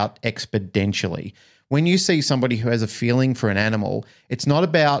stand out exponentially. When you see somebody who has a feeling for an animal, it's not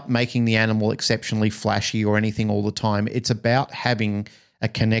about making the animal exceptionally flashy or anything all the time. It's about having a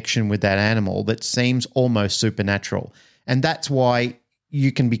connection with that animal that seems almost supernatural. And that's why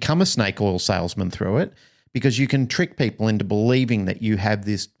you can become a snake oil salesman through it, because you can trick people into believing that you have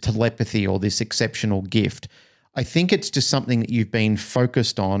this telepathy or this exceptional gift. I think it's just something that you've been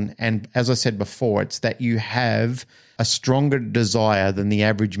focused on. And as I said before, it's that you have a stronger desire than the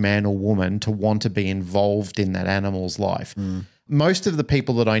average man or woman to want to be involved in that animal's life. Most of the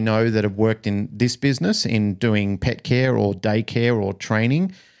people that I know that have worked in this business, in doing pet care or daycare or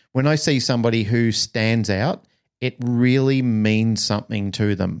training, when I see somebody who stands out, it really means something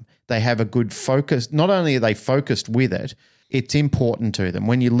to them. They have a good focus. Not only are they focused with it, it's important to them.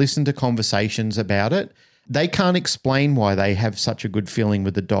 When you listen to conversations about it, they can't explain why they have such a good feeling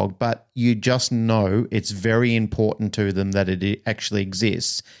with the dog, but you just know it's very important to them that it actually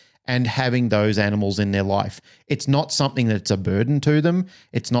exists and having those animals in their life. It's not something that's a burden to them.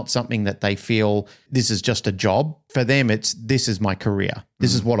 It's not something that they feel this is just a job. For them, it's this is my career.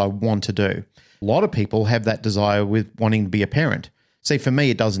 This is what I want to do. A lot of people have that desire with wanting to be a parent. See, for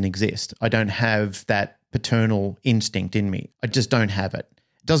me, it doesn't exist. I don't have that paternal instinct in me. I just don't have it.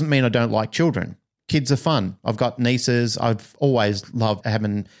 It doesn't mean I don't like children. Kids are fun. I've got nieces. I've always loved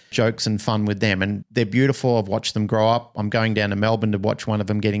having jokes and fun with them, and they're beautiful. I've watched them grow up. I'm going down to Melbourne to watch one of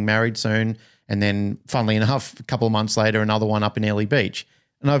them getting married soon, and then, funnily enough, a couple of months later, another one up in Airlie Beach.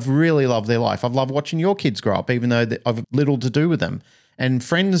 And I've really loved their life. I've loved watching your kids grow up, even though I've little to do with them. And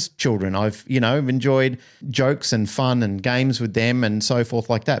friends' children, I've enjoyed jokes and fun and games with them and so forth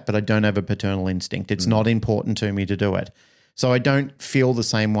like that, but I don't have a paternal instinct. It's not important to me to do it. So I don't feel the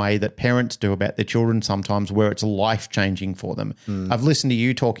same way that parents do about their children sometimes, where it's life-changing for them. I've listened to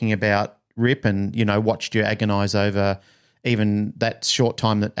you talking about Rip and, watched you agonize over even that short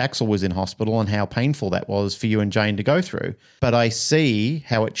time that Axel was in hospital and how painful that was for you and Jane to go through. But I see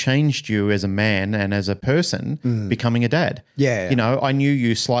how it changed you as a man and as a person becoming a dad. Yeah. I knew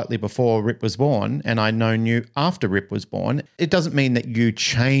you slightly before Rip was born, and I known you after Rip was born. It doesn't mean that you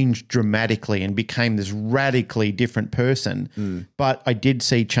changed dramatically and became this radically different person, but I did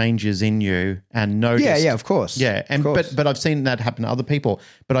see changes in you and noticed. Yeah, of course. Yeah, and Of course. but I've seen that happen to other people.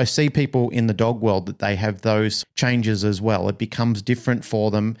 But I see people in the dog world that they have those changes as well. It becomes different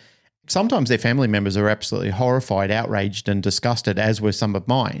for them. Sometimes their family members are absolutely horrified, outraged, and disgusted, as were some of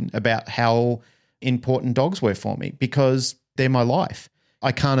mine, about how important dogs were for me because they're my life.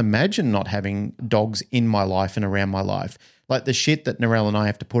 I can't imagine not having dogs in my life and around my life. Like the shit that Narelle and I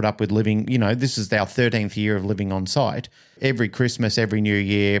have to put up with living, this is our 13th year of living on site. Every Christmas, every New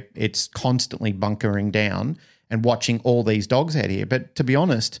Year, it's constantly bunkering down and watching all these dogs out here. But to be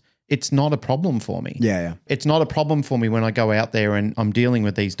honest, it's not a problem for me. Yeah. It's not a problem for me when I go out there and I'm dealing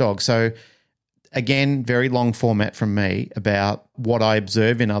with these dogs. So again, very long format from me about what I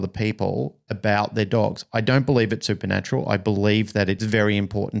observe in other people about their dogs. I don't believe it's supernatural. I believe that it's very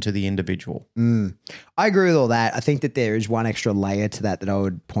important to the individual. I agree with all that. I think that there is one extra layer to that I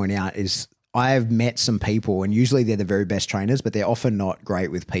would point out is I've met some people, and usually they're the very best trainers, but they're often not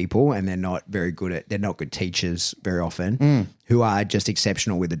great with people, and they're not good teachers very often, who are just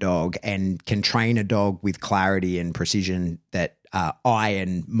exceptional with a dog and can train a dog with clarity and precision that I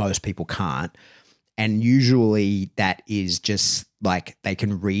and most people can't. And usually that is just like they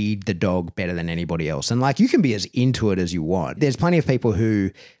can read the dog better than anybody else. And like you can be as into it as you want. There's plenty of people who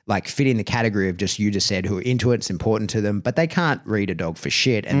like fit in the category of just you just said who are into it, it's important to them, but they can't read a dog for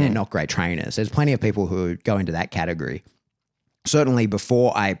shit and they're not great trainers. There's plenty of people who go into that category. Certainly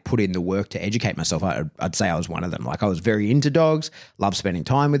before I put in the work to educate myself, I'd say I was one of them. Like I was very into dogs, loved spending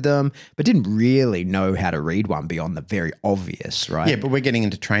time with them, but didn't really know how to read one beyond the very obvious, right? Yeah, but we're getting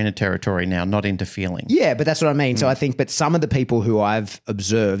into trainer territory now, not into feeling. Yeah, but that's what I mean. So I think, but some of the people who I've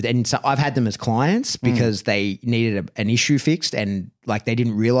observed, and so I've had them as clients because they needed an issue fixed and like they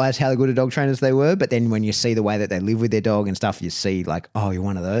didn't realize how good a dog trainers they were. But then when you see the way that they live with their dog and stuff, you see like, oh, you're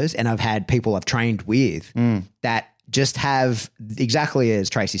one of those. And I've had people I've trained with that just have exactly as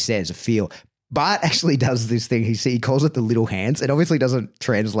Tracy says, a feel. Bart actually does this thing. He calls it the little hands. It obviously doesn't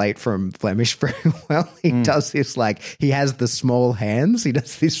translate from Flemish very well. He does this like he has the small hands. He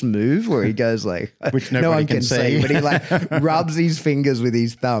does this move where he goes like, which no one can see, but he like rubs his fingers with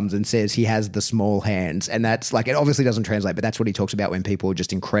his thumbs and says he has the small hands. And that's like it obviously doesn't translate, but that's what he talks about when people are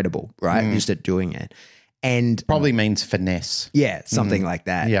just incredible, right? Just at doing it, and probably means finesse. Yeah, something like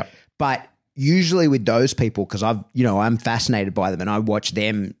that. Yeah, but usually with those people, because I'm fascinated by them and I watch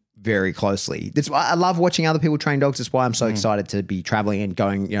them very closely. That's why I love watching other people train dogs. That's why I'm so excited to be traveling and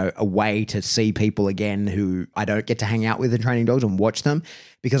going, away to see people again who I don't get to hang out with and training dogs and watch them,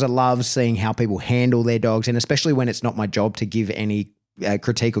 because I love seeing how people handle their dogs. And especially when it's not my job to give any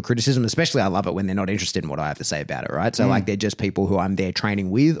critique or criticism, especially I love it when they're not interested in what I have to say about it, right? So like they're just people who I'm there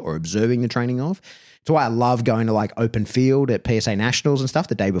training with or observing the training of. That's why I love going to like open field at PSA Nationals and stuff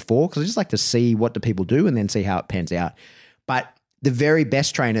the day before, because I just like to see what do people do and then see how it pans out. But the very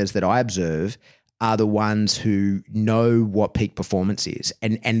best trainers that I observe are the ones who know what peak performance is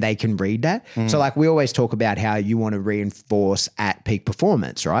and they can read that. So like we always talk about how you want to reinforce at peak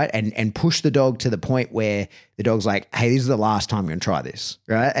performance, right? And push the dog to the point where the dog's like, hey, this is the last time I'm going to try this,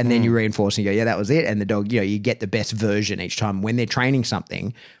 right? And then you reinforce and you go, yeah, that was it. And the dog, you get the best version each time. When they're training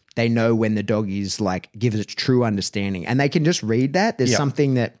something, they know when the dog is like, gives its true understanding and they can just read that. There's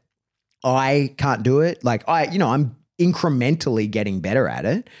something that I can't do it. Like I'm incrementally getting better at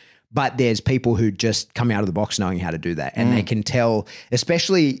it, but there's people who just come out of the box knowing how to do that. And they can tell,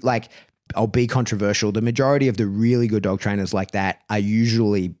 especially like, I'll be controversial. The majority of the really good dog trainers like that are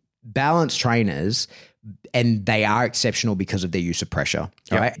usually balanced trainers, and they are exceptional because of their use of pressure,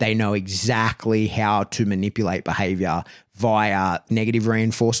 right? They know exactly how to manipulate behavior via negative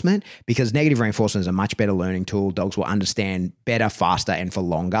reinforcement, because negative reinforcement is a much better learning tool. Dogs will understand better, faster, and for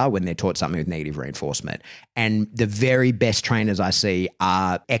longer when they're taught something with negative reinforcement. And the very best trainers I see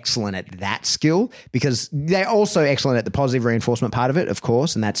are excellent at that skill, because they're also excellent at the positive reinforcement part of it, of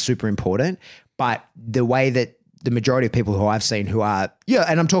course, and that's super important. But the way that the majority of people who I've seen who are,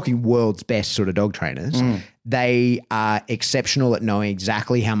 and I'm talking world's best sort of dog trainers, they are exceptional at knowing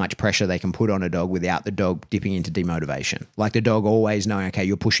exactly how much pressure they can put on a dog without the dog dipping into demotivation. Like the dog always knowing, okay,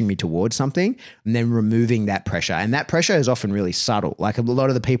 you're pushing me towards something, and then removing that pressure. And that pressure is often really subtle. Like a lot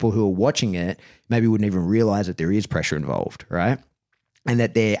of the people who are watching it maybe wouldn't even realize that there is pressure involved, right? And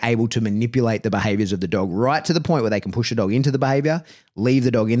that they're able to manipulate the behaviors of the dog right to the point where they can push the dog into the behavior, leave the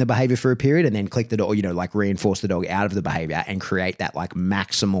dog in the behavior for a period, and then click the dog, like reinforce the dog out of the behavior and create that like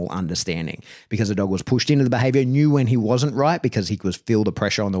maximal understanding, because the dog was pushed into the behavior, knew when he wasn't right because he was feel the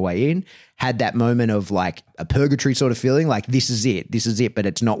pressure on the way in, had that moment of like a purgatory sort of feeling, like this is it, but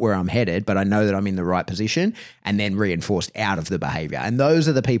it's not where I'm headed, but I know that I'm in the right position, and then reinforced out of the behavior. And those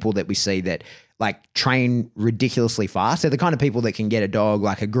are the people that we see that like train ridiculously fast. They're the kind of people that can get a dog,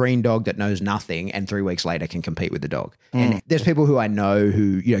 like a green dog that knows nothing, and 3 weeks later can compete with the dog. And there's people who I know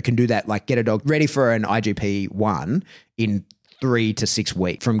who, can do that, like get a dog ready for an IGP 1 in 3 to 6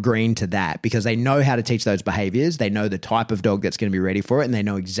 weeks from green to that, because they know how to teach those behaviors. They know the type of dog that's going to be ready for it, and they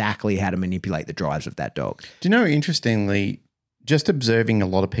know exactly how to manipulate the drives of that dog. Do you know, interestingly, just observing a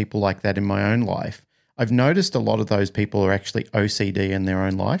lot of people like that in my own life, I've noticed a lot of those people are actually OCD in their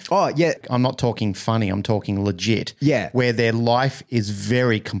own life. Oh, yeah. I'm not talking funny. I'm talking legit. Yeah. Where their life is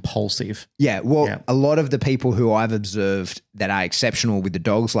very compulsive. Yeah. Well, a lot of the people who I've observed that are exceptional with the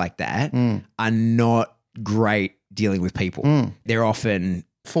dogs like that are not great dealing with people. They're often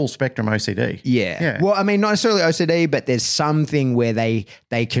full spectrum OCD. Yeah. Well, I mean, not necessarily OCD, but there's something where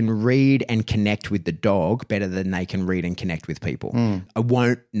they can read and connect with the dog better than they can read and connect with people. I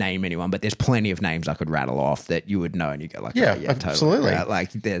won't name anyone, but there's plenty of names I could rattle off that you would know, and you go like, yeah, oh, yeah, absolutely. Totally. Right?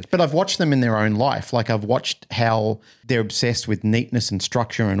 Like, but I've watched them in their own life. Like I've watched how they're obsessed with neatness and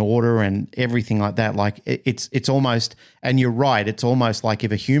structure and order and everything like that. Like it's almost, and you're right, it's almost like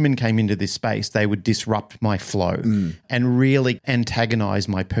if a human came into this space, they would disrupt my flow and really antagonize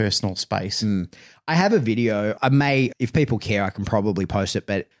my personal space. I have a video. I may, if people care, I can probably post it.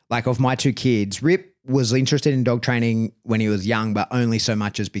 But like of my 2 kids, Rip was interested in dog training when he was young, but only so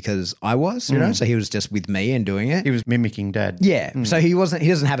much as because I was, so he was just with me and doing it. He was mimicking dad. Yeah. So he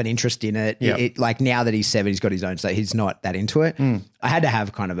doesn't have an interest in it. It. Like now that he's 7, he's got his own, so he's not that into it. I had to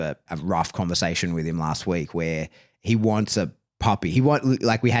have kind of a rough conversation with him last week where he wants a puppy.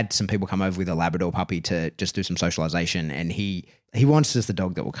 We had some people come over with a Labrador puppy to just do some socialization, and he wants just a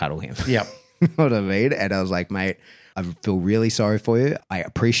dog that will cuddle him. Yep. You know what I mean? And I was like, mate, I feel really sorry for you. I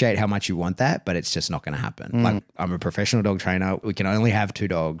appreciate how much you want that, but it's just not going to happen. Like I'm a professional dog trainer. We can only have 2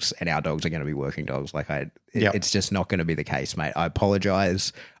 dogs, and our dogs are going to be working dogs. Like it's just not going to be the case, mate. I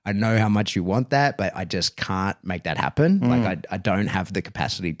apologize. I know how much you want that, but I just can't make that happen. Like I don't have the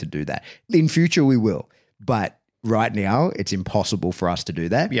capacity to do that. In future, we will, but right now, it's impossible for us to do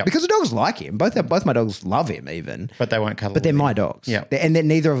that because the dogs like him. Both my dogs love him, even. But they won't cuddle. But they're my dogs. Yeah, and then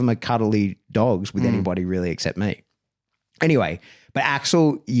neither of them are cuddly dogs with anybody really except me. Anyway, but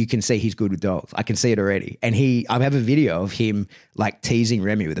Axel, you can see he's good with dogs. I can see it already. And I have a video of him like teasing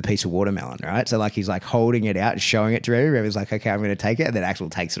Remy with a piece of watermelon, right? So like he's like holding it out and showing it to Remy. Remy's like, okay, I'm going to take it. And then Axel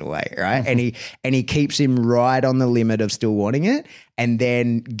takes it away, right? And he keeps him right on the limit of still wanting it, and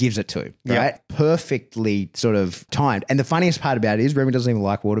then gives it to him, right? Perfectly sort of timed. And the funniest part about it is Remy doesn't even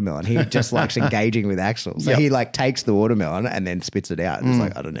like watermelon. He just likes engaging with Axel. So he like takes the watermelon and then spits it out. And it's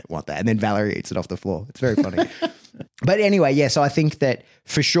like, I don't want that. And then Valerie eats it off the floor. It's very funny. But anyway, so I think that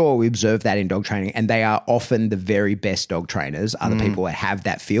for sure we observe that in dog training, and they are often the very best dog trainers are the people that have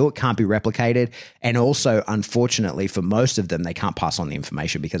that feel. It can't be replicated. And also, unfortunately, for most of them, they can't pass on the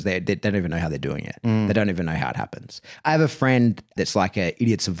information because they don't even know how they're doing it. They don't even know how it happens. I have a friend that's like an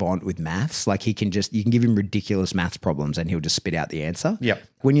idiot savant with maths. Like you can give him ridiculous maths problems and he'll just spit out the answer. Yep.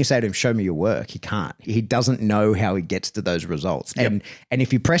 When you say to him, show me your work, he can't. He doesn't know how he gets to those results. And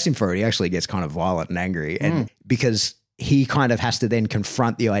if you press him for it, he actually gets kind of violent and angry. And because he kind of has to then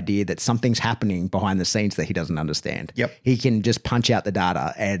confront the idea that something's happening behind the scenes that he doesn't understand. Yep. He can just punch out the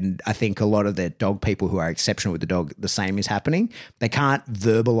data. And I think a lot of the dog people who are exceptional with the dog, the same is happening. They can't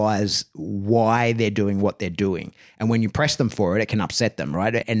verbalize why they're doing what they're doing. And when you press them for it, it can upset them,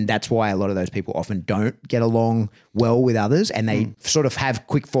 right? And that's why a lot of those people often don't get along well with others, and they sort of have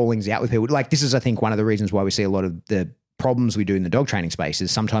quick fallings out with people. Like this is, I think, one of the reasons why we see a lot of the problems we do in the dog training space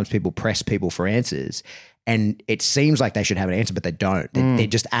is sometimes people press people for answers, and it seems like they should have an answer, but they don't. They're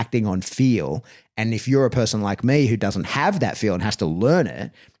just acting on feel. And if you're a person like me who doesn't have that feel and has to learn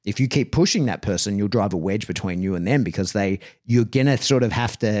it, if you keep pushing that person, you'll drive a wedge between you and them because you're going to sort of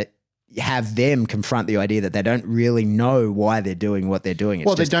have to have them confront the idea that they don't really know why they're doing what they're doing.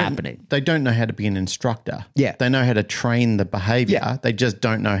 It's just happening. They don't know how to be an instructor. Yeah. They know how to train the behavior. Yeah. They just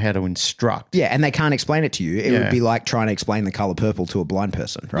don't know how to instruct. Yeah, and they can't explain it to you. It would be like trying to explain the color purple to a blind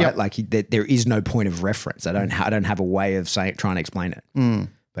person, right? Yep. Like there is no point of reference. I don't have a way of trying to explain it.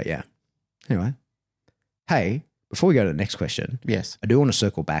 But yeah. Anyway, hey, before we go to the next question, Yes. I do want to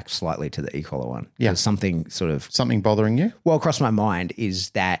circle back slightly to the e-collar one. Yeah. There's something Something bothering you? across my mind is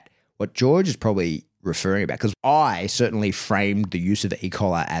that what George is probably referring about, because I certainly framed the use of the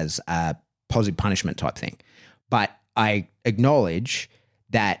e-collar as a positive punishment type thing, but I acknowledge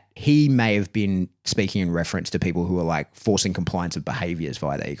that he may have been speaking in reference to people who are like forcing compliance of behaviors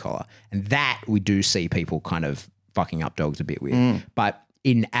via the e-collar, and that we do see people kind of fucking up dogs a bit with. But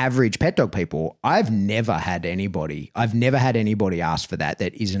in average pet dog people, I've never had anybody ask for that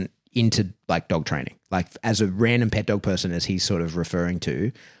isn't into like dog training. Like as a random pet dog person, as he's sort of referring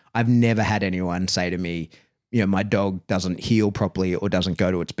to, I've never had anyone say to me, my dog doesn't heal properly or doesn't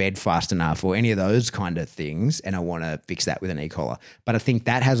go to its bed fast enough or any of those kind of things, and I want to fix that with an e-collar. But I think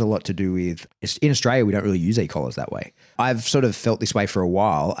that has a lot to do with, in Australia, we don't really use e-collars that way. I've sort of felt this way for a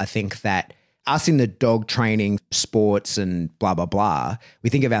while. I think that us in the dog training sports and blah, blah, blah, we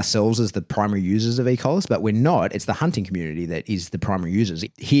think of ourselves as the primary users of e-collars, but we're not. It's the hunting community that is the primary users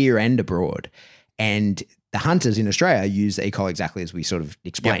here and abroad. And the hunters in Australia use the e-collar exactly as we sort of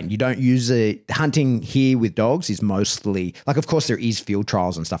explained. Yep. You don't use hunting here with dogs is mostly, like, of course there is field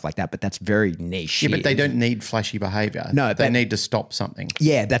trials and stuff like that, but that's very niche. Yeah, but they don't need flashy behavior. No, they need to stop something.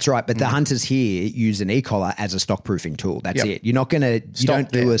 Yeah, that's right. But the hunters here use an e-collar as a stock proofing tool. That's Yep. it. You're not going to, you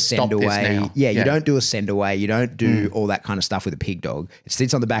don't do a send away. Yeah, you don't do a send away. You don't do all that kind of stuff with a pig dog. It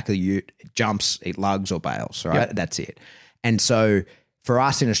sits on the back of the ute, it jumps, it lugs or bails, right? Yep. That's it. And so for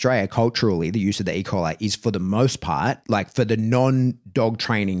us in Australia, culturally, the use of the e-collar is for the most part, like for the non-dog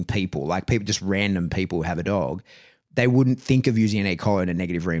training people, like people, just random people who have a dog, they wouldn't think of using an e-collar in a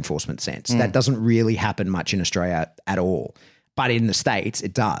negative reinforcement sense. That doesn't really happen much in Australia at all. But in the States,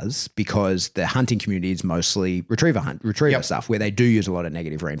 it does, because the hunting community is mostly retriever stuff, where they do use a lot of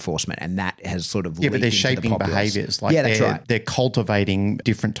negative reinforcement, and that has sort of but they're shaping behaviors. Like that's right. They're cultivating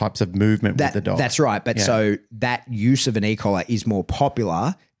different types of movement with the dog. That's right. But so that use of an e-collar is more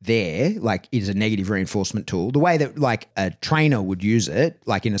popular there, like is a negative reinforcement tool. The way that like a trainer would use it,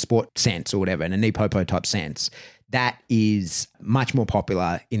 like in a sport sense or whatever, in a NEPOPO type sense, that is much more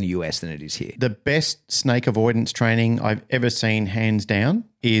popular in the US than it is here. The best snake avoidance training I've ever seen, hands down,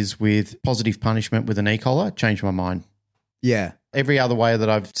 is with positive punishment with an e-collar. Changed my mind. Yeah. Every other way that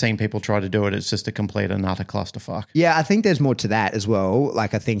I've seen people try to do it, it's just a complete and utter clusterfuck. Yeah, I think there's more to that as well.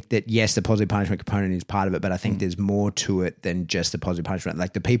 Like I think that, yes, the positive punishment component is part of it, but I think there's more to it than just the positive punishment.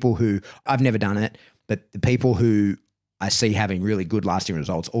 Like the people who, I've never done it, but the people who I see having really good lasting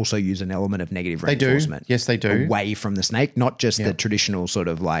results also use an element of negative reinforcement. Yes, they do. Away from the snake, not just the traditional sort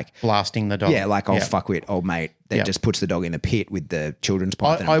of like blasting the dog. Yeah, like old fuckwit, old mate that just puts the dog in the pit with the children's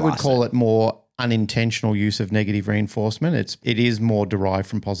python. I would call it more unintentional use of negative reinforcement. It is more derived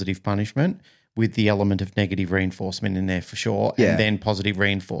from positive punishment, with the element of negative reinforcement in there for sure, and then positive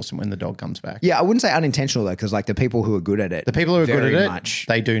reinforcement when the dog comes back. Yeah, I wouldn't say unintentional though, because like the people who are good at it, the people who are good at it,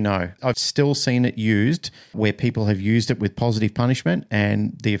 they do know. I've still seen it used where people have used it with positive punishment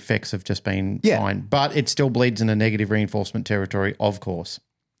and the effects have just been fine. But it still bleeds in a negative reinforcement territory, of course.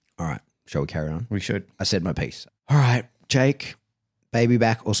 All right, shall we carry on? We should. I said my piece. All right, Jake, baby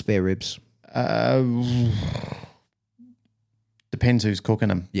back or spare ribs? Depends who's cooking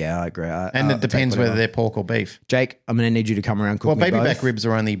them. Yeah, I agree. And it depends whether they're pork or beef. Jake, I'm going to need you to come around cooking baby both. back ribs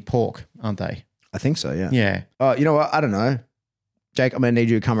are only pork, aren't they? I think so, yeah. Yeah. You know what? I don't know. Jake, I'm going to need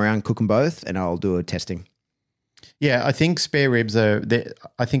you to come around, cook them both, and I'll do a testing. Yeah, I think spare ribs are,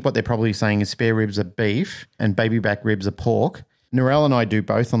 I think what they're probably saying is spare ribs are beef and baby back ribs are pork. Narelle and I do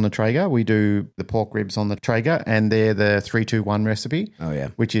both on the Traeger. We do the pork ribs on the Traeger, and they're the 3-2-1 recipe. Oh, yeah.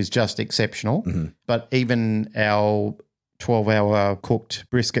 Which is just exceptional. Mm-hmm. But even our 12-hour cooked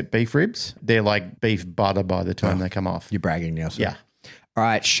brisket beef ribs, they're like beef butter by the time they come off. You're bragging now, sir. Yeah. All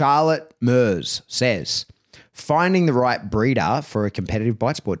right, Charlotte Mers says, finding the right breeder for a competitive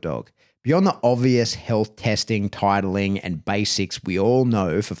bite sport dog. Beyond the obvious health testing, titling, and basics we all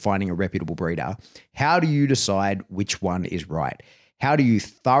know for finding a reputable breeder, how do you decide which one is right? How do you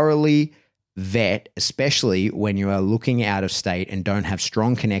thoroughly vet, especially when you are looking out of state and don't have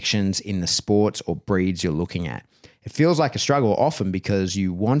strong connections in the sports or breeds you're looking at? It feels like a struggle often because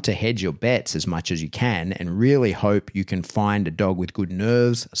you want to hedge your bets as much as you can and really hope you can find a dog with good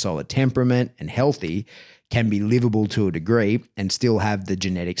nerves, solid temperament, and healthy, can be livable to a degree and still have the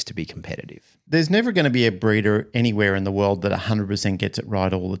genetics to be competitive. There's never going to be a breeder anywhere in the world that 100% gets it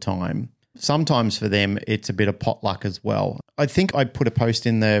right all the time. Sometimes for them, it's a bit of potluck as well. I think I put a post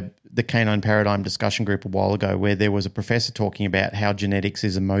in the Canine Paradigm discussion group a while ago where there was a professor talking about how genetics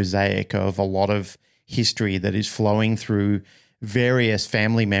is a mosaic of a lot of history that is flowing through various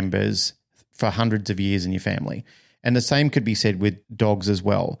family members for hundreds of years in your family. And the same could be said with dogs as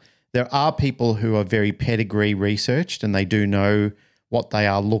well. There are people who are very pedigree researched and they do know what they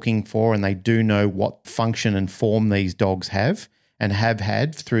are looking for and they do know what function and form these dogs have and have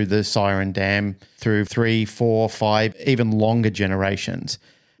had through the sire and dam through 3, 4, 5, even longer generations.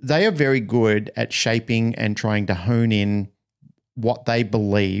 They are very good at shaping and trying to hone in what they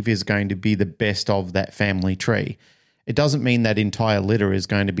believe is going to be the best of that family tree. It doesn't mean that entire litter is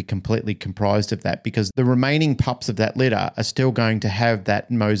going to be completely comprised of that because the remaining pups of that litter are still going to have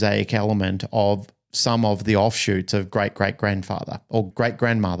that mosaic element of some of the offshoots of great-great-grandfather or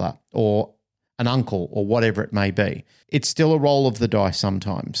great-grandmother or an uncle or whatever it may be. It's still a roll of the dice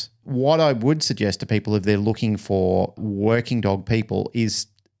sometimes. What I would suggest to people if they're looking for working dog people is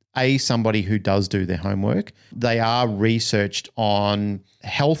somebody who does do their homework. They are researched on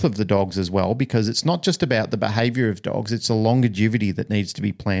health of the dogs as well because it's not just about the behavior of dogs, it's the longevity that needs to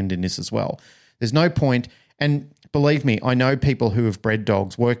be planned in this as well. There's no point, and believe me, I know people who have bred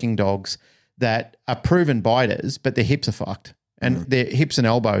dogs, working dogs, that are proven biters, but their hips are fucked. And their hips and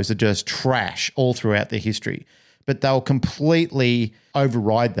elbows are just trash all throughout their history. But they'll completely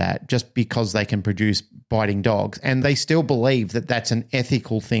override that just because they can produce biting dogs. And they still believe that that's an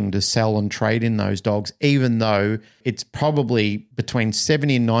ethical thing to sell and trade in those dogs, even though it's probably between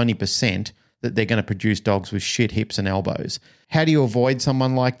 70 and 90% that they're going to produce dogs with shit hips and elbows. How do you avoid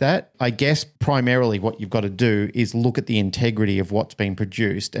someone like that? I guess primarily what you've got to do is look at the integrity of what's been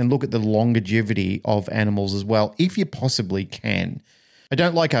produced and look at the longevity of animals as well, if you possibly can. I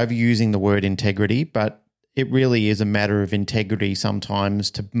don't like overusing the word integrity, but it really is a matter of integrity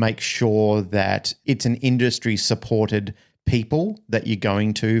sometimes to make sure that it's an industry-supported people that you're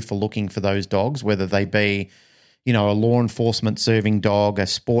going to for looking for those dogs, whether they be, you know, a law enforcement serving dog, a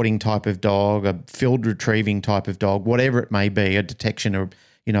sporting type of dog, a field retrieving type of dog, whatever it may be, a detection or,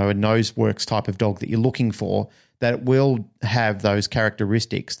 you know, a nose works type of dog that you're looking for, that will have those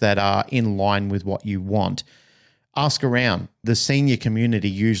characteristics that are in line with what you want. Ask around. The senior community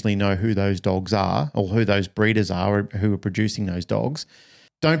usually know who those dogs are or who those breeders are who are producing those dogs.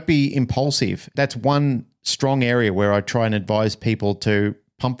 Don't be impulsive. That's one strong area where I try and advise people to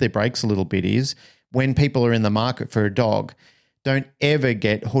pump their brakes a little bit is when people are in the market for a dog, don't ever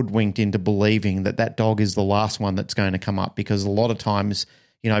get hoodwinked into believing that that dog is the last one that's going to come up because a lot of times,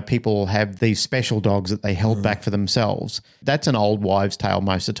 you know, people have these special dogs that they held back for themselves. That's an old wives' tale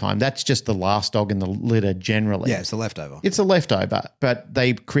most of the time. That's just the last dog in the litter generally. Yeah, it's a leftover. It's a leftover, but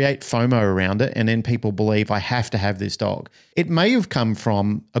they create FOMO around it and then people believe I have to have this dog. It may have come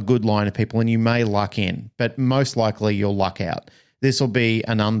from a good line of people and you may luck in, but most likely you'll luck out. This will be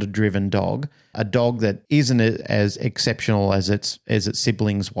an underdriven dog, a dog that isn't as exceptional as its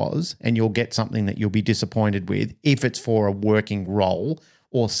siblings was, and you'll get something that you'll be disappointed with if it's for a working role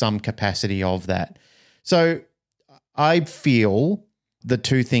or some capacity of that. So I feel the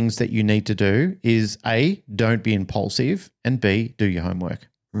two things that you need to do is A, don't be impulsive, and B, do your homework.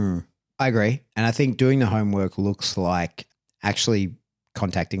 I agree. And I think doing the homework looks like actually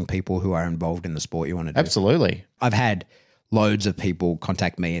contacting people who are involved in the sport you want to do. Absolutely. I've had loads of people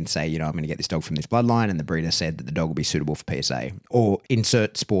contact me and say, you know, I'm going to get this dog from this bloodline and the breeder said that the dog will be suitable for PSA or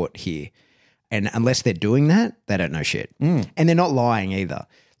insert sport here. And unless they're doing that, they don't know shit. And they're not lying either.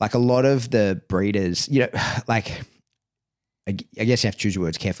 Like a lot of the breeders, you know, like I guess you have to choose your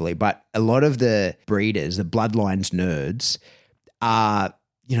words carefully, but a lot of the breeders, the bloodlines nerds are,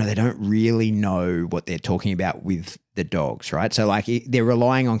 you know, they don't really know what they're talking about with the dogs, right? So like they're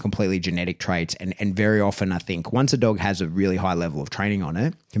relying on completely genetic traits and very often I think once a dog has a really high level of training on it,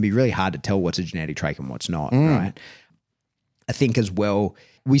 it can be really hard to tell what's a genetic trait and what's not, right? I think as well,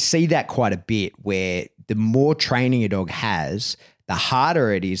 we see that quite a bit where the more training a dog has, the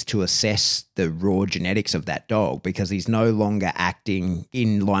harder it is to assess the raw genetics of that dog because he's no longer acting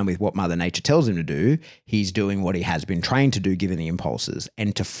in line with what Mother Nature tells him to do. He's doing what he has been trained to do given the impulses.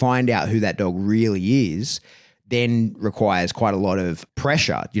 And to find out who that dog really is then requires quite a lot of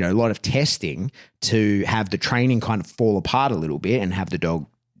pressure, you know, a lot of testing to have the training kind of fall apart a little bit and have the dog,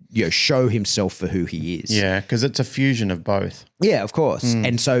 you know, show himself for who he is. Yeah, because it's a fusion of both. Yeah, of course.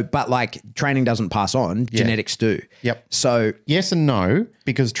 And so, but like training doesn't pass on, genetics do. Yep. So yes and no,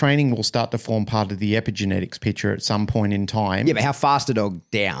 because training will start to form part of the epigenetics picture at some point in time. yeah, but how fast a dog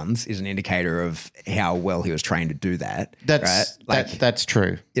downs is an indicator of how well he was trained to do that. That's right? that's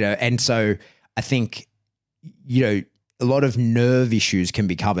true. You know, and so I think, a lot of nerve issues can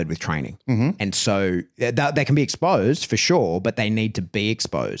be covered with training. And so they can be exposed for sure, but they need to be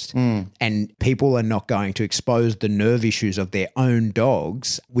exposed. And people are not going to expose the nerve issues of their own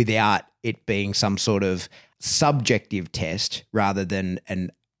dogs without it being some sort of subjective test rather than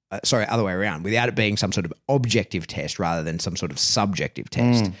other way around, without it being some sort of objective test rather than some sort of subjective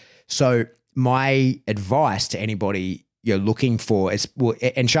test. So my advice to anybody you're looking for is,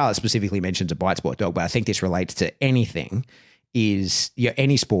 and Charlotte specifically mentions a bite sport dog, but I think this relates to anything, is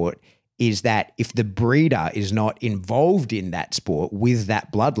any sport, is that if the breeder is not involved in that sport with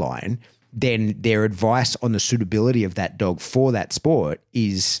that bloodline, then their advice on the suitability of that dog for that sport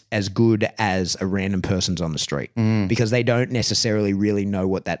is as good as a random person's on the street because they don't necessarily really know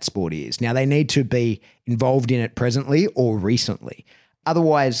what that sport is. Now, they need to be involved in it presently or recently.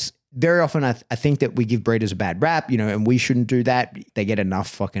 Otherwise, very often I think that we give breeders a bad rap, and we shouldn't do that. They get enough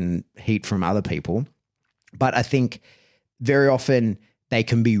fucking heat from other people. But I think very often they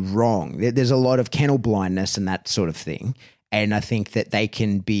can be wrong. There's a lot of kennel blindness and that sort of thing. And I think that they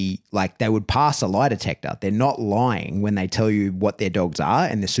can be like, they would pass a lie detector. They're not lying when they tell you what their dogs are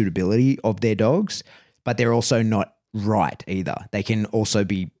and the suitability of their dogs, but they're also not right either. They can also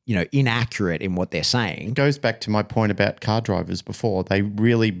be, inaccurate in what they're saying. It goes back to my point about car drivers before. They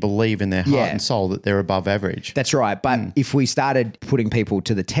really believe in their heart and soul that they're above average. That's right. But if we started putting people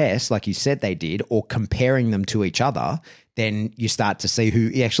to the test, like you said they did, or comparing them to each other, then you start to see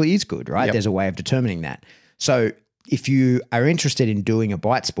who actually is good, right? Yep. There's a way of determining that. So if you are interested in doing a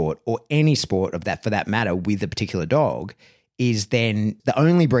bite sport or any sport of that for that matter with a particular dog, is then the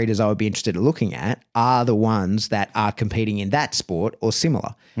only breeders I would be interested in looking at are the ones that are competing in that sport or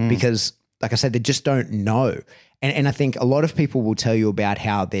similar. Because, like I said, they just don't know. And I think a lot of people will tell you about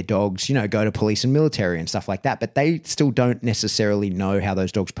how their dogs, go to police and military and stuff like that, but they still don't necessarily know how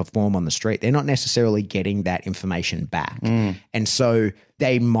those dogs perform on the street. They're not necessarily getting that information back. And so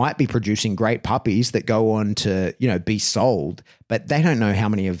they might be producing great puppies that go on to, be sold, but they don't know how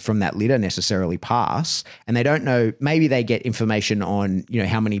many from that litter necessarily pass. And they don't know, maybe they get information on,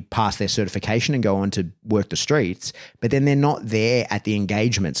 how many pass their certification and go on to work the streets, but then they're not there at the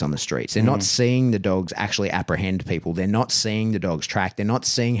engagements on the streets. They're not seeing the dogs actually apprehend people. They're not seeing the dogs track. They're not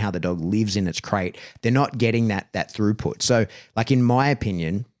seeing how the dog lives in its crate. They're not getting that throughput. So, like, in my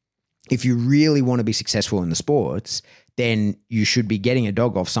opinion, if you really want to be successful in the sports, then you should be getting a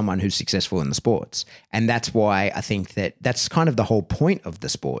dog off someone who's successful in the sports. And that's why I think that that's kind of the whole point of the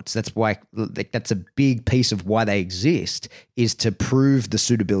sports. That's why that's a big piece of why they exist, is to prove the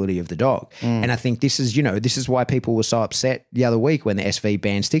suitability of the dog. And I think this is why people were so upset the other week when the SV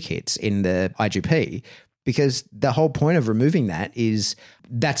banned stick hits in the IGP, because the whole point of removing that is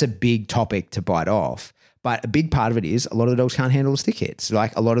that's a big topic to bite off. But a big part of it is a lot of the dogs can't handle the stick hits.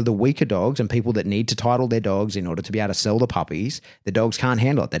 Like a lot of the weaker dogs and people that need to title their dogs in order to be able to sell the puppies, the dogs can't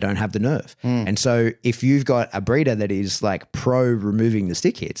handle it. They don't have the nerve. And so if you've got a breeder that is like pro removing the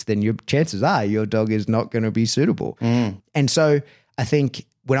stick hits, then your chances are your dog is not going to be suitable. And so I think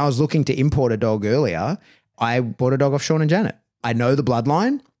when I was looking to import a dog earlier, I bought a dog off Sean and Janet. I know the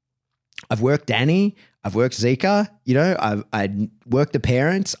bloodline. I've worked Danny. I've worked Zika, I've worked the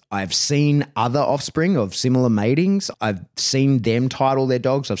parents. I've seen other offspring of similar matings. I've seen them title their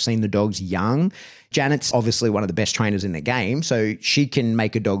dogs. I've seen the dogs young. Janet's obviously one of the best trainers in the game, so she can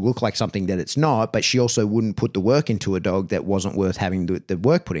make a dog look like something that it's not, but she also wouldn't put the work into a dog that wasn't worth having the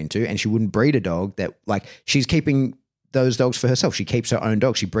work put into, and she wouldn't breed a dog that, like, she's keeping those dogs for herself. She keeps her own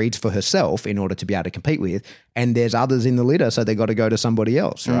dogs. She breeds for herself in order to be able to compete with. And there's others in the litter, so they got to go to somebody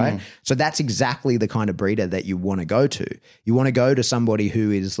else, right? So that's exactly the kind of breeder that you want to go to. You want to go to somebody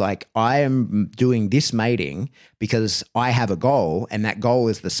who is like, I am doing this mating because I have a goal, and that goal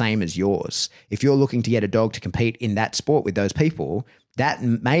is the same as yours. If you're looking to get a dog to compete in that sport with those people, that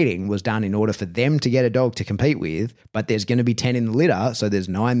mating was done in order for them to get a dog to compete with, but there's going to be 10 in the litter, so there's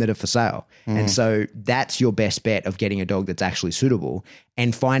 9 that are for sale. And so that's your best bet of getting a dog that's actually suitable,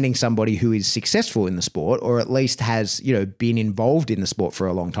 and finding somebody who is successful in the sport, or at least has, been involved in the sport for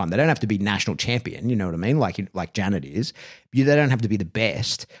a long time. They don't have to be national champion, you know what I mean? Like Janet is. They don't have to be the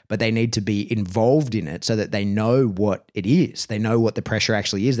best, but they need to be involved in it so that they know what it is. They know what the pressure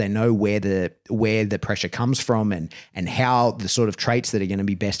actually is. They know where the pressure comes from, and how the sort of traits that are going to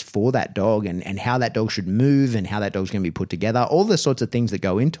be best for that dog, and how that dog should move, and how that dog's going to be put together, all the sorts of things that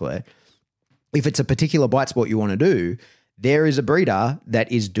go into it. If it's a particular bite sport you want to do, there is a breeder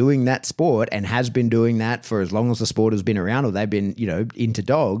that is doing that sport and has been doing that for as long as the sport has been around, or they've been, into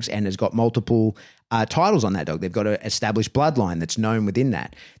dogs, and has got multiple titles on that dog. They've got an established bloodline that's known within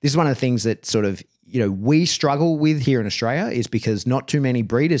that. This is one of the things that sort of we struggle with here in Australia is because not too many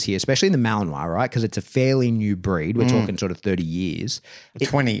breeders here, especially in the Malinois, right? Because it's a fairly new breed. We're talking sort of 30 years.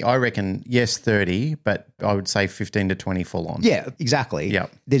 20, I reckon, yes, 30, but I would say 15 to 20 full on. Yeah, exactly. Yeah.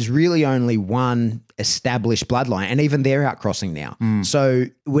 There's really only one established bloodline, and even they're outcrossing now. So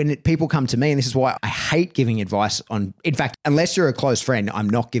when people come to me, and this is why I hate giving advice on, in fact, unless you're a close friend, I'm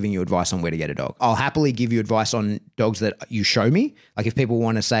not giving you advice on where to get a dog. I'll happily give you advice on dogs that you show me. Like if people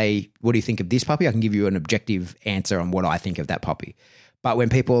want to say, what do you think of this puppy? I can give you an objective answer on what I think of that puppy. But when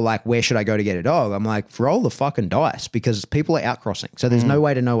people are like, where should I go to get a dog? I'm like, roll the fucking dice, because people are outcrossing. So there's no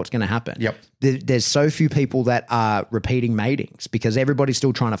way to know what's going to happen. Yep. There's so few people that are repeating matings because everybody's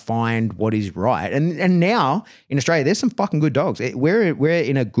still trying to find what is right. And now in Australia, there's some fucking good dogs. We're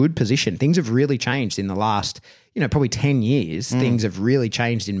in a good position. Things have really changed in the last, probably 10 years. Things have really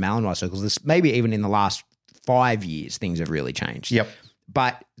changed in Malinois circles. Maybe even in the last 5 years, things have really changed. Yep.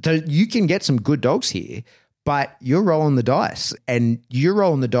 But so you can get some good dogs here, but you're rolling the dice, and you're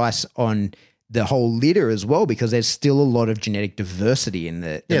rolling the dice on the whole litter as well, because there's still a lot of genetic diversity in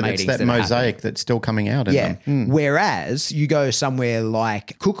the matings. That's that mosaic that's still coming out in them. Whereas you go somewhere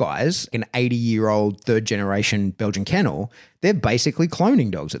like Cook Eyes, an 80-year-old third-generation Belgian kennel, they're basically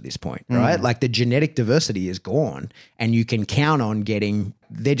cloning dogs at this point, right? Like the genetic diversity is gone, and you can count on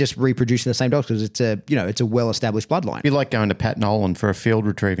they're just reproducing the same dogs because it's a well-established bloodline. Be like going to Pat Nolan for a field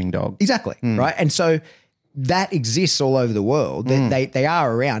retrieving dog. Exactly, right? And so that exists all over the world. They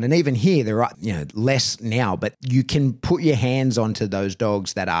are around, and even here there are less now, but you can put your hands onto those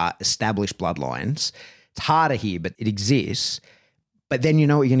dogs that are established bloodlines. It's harder here, but it exists. But then you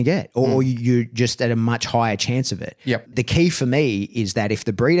know what you're going to get, or you're just at a much higher chance of it. Yep. The key for me is that if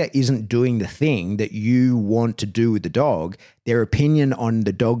the breeder isn't doing the thing that you want to do with the dog, their opinion on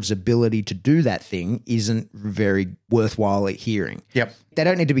the dog's ability to do that thing isn't very worthwhile hearing. Yep. They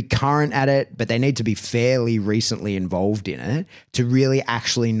don't need to be current at it, but they need to be fairly recently involved in it to really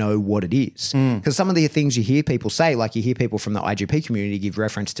actually know what it is. Because some of the things you hear people say, like you hear people from the IGP community give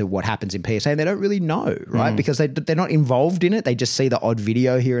reference to what happens in PSA, and they don't really know, right? Because they're not involved in it. They just see the odd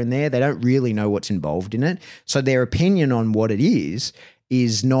video here and there. They don't really know what's involved in it. So their opinion on what it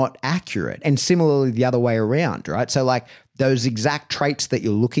is not accurate. And similarly the other way around, right? So like those exact traits that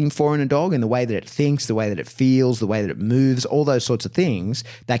you're looking for in a dog, and the way that it thinks, the way that it feels, the way that it moves, all those sorts of things,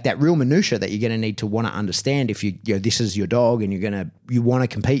 like that real minutia that you're going to need to want to understand if this is your dog and you want to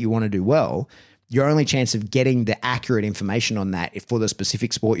compete, you want to do well. Your only chance of getting the accurate information on that for the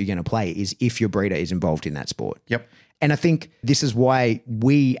specific sport you're going to play is if your breeder is involved in that sport. Yep. And I think this is why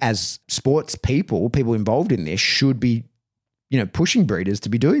we as sports people involved in this should be pushing breeders to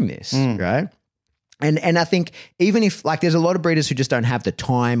be doing this, right? And I think even if there's a lot of breeders who just don't have the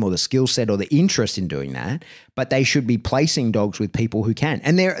time or the skill set or the interest in doing that, but they should be placing dogs with people who can.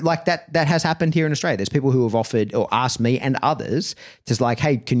 And they're like that has happened here in Australia. There's people who have offered or asked me and others just like,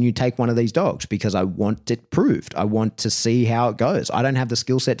 hey, can you take one of these dogs? Because I want it proved. I want to see how it goes. I don't have the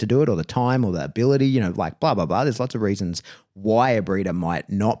skill set to do it or the time or the ability, blah, blah, blah. There's lots of reasons why a breeder might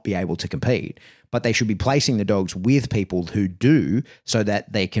not be able to compete. But they should be placing the dogs with people who do, so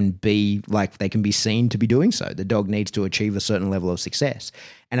that they can be seen to be doing so. The dog needs to achieve a certain level of success.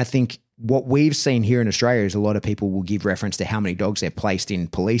 And I think what we've seen here in Australia is a lot of people will give reference to how many dogs they're placed in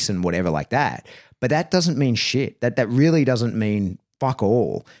police and whatever like that. But that doesn't mean shit. That really doesn't mean fuck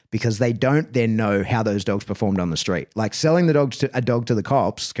all, because they don't then know how those dogs performed on the street. Like selling a dog to the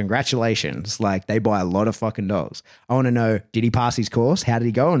cops, congratulations. Like they buy a lot of fucking dogs. I want to know, did he pass his course? How did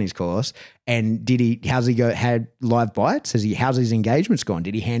he go on his course? And how's he go? Had live bites? How's his engagements gone?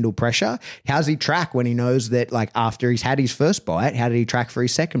 Did he handle pressure? How's he track when he knows that after he's had his first bite, how did he track for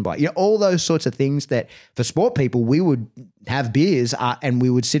his second bite? All those sorts of things that for sport people, we would have beers and we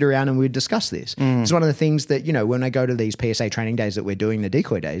would sit around and we would discuss this. It's one of the things that, when I go to these PSA training days that we're doing, the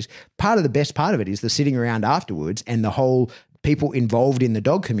decoy days, part of the best part of it is the sitting around afterwards and the whole people involved in the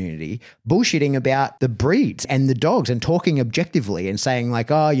dog community bullshitting about the breeds and the dogs and talking objectively and saying like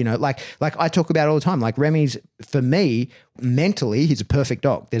I talk about all the time, like Remy's, for me, mentally, he's a perfect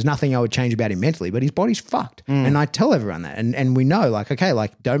dog. There's nothing I would change about him mentally, but his body's fucked. And I tell everyone that. And we know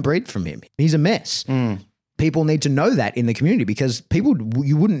don't breed from him. He's a mess. People need to know that in the community, because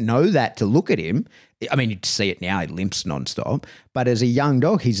you wouldn't know that to look at him. I mean, you see it now, he limps nonstop, but as a young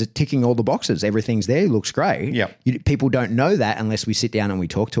dog, he's ticking all the boxes. Everything's there, looks great. Yep. People don't know that unless we sit down and we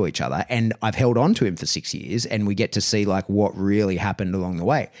talk to each other. And I've held on to him for 6 years and we get to see what really happened along the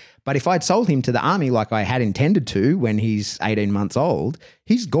way. But if I'd sold him to the army like I had intended to when he's 18 months old,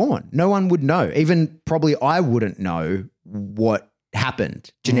 he's gone. No one would know. Even probably I wouldn't know what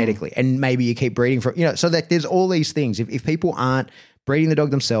happened genetically. And maybe you keep breeding from, so that there's all these things. If people aren't breeding the dog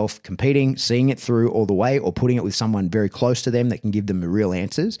themselves, competing, seeing it through all the way, or putting it with someone very close to them that can give them the real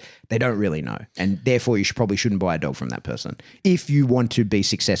answers, they don't really know. And therefore, you probably shouldn't buy a dog from that person if you want to be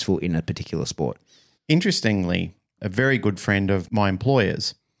successful in a particular sport. Interestingly, a very good friend of my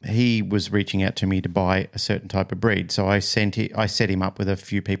employer's, he was reaching out to me to buy a certain type of breed. So I set him up with a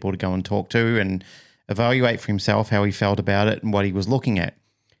few people to go and talk to and evaluate for himself how he felt about it and what he was looking at.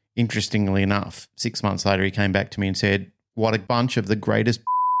 Interestingly enough, 6 months later, he came back to me and said, what a bunch of the greatest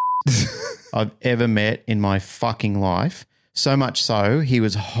I've ever met in my fucking life. So much so, he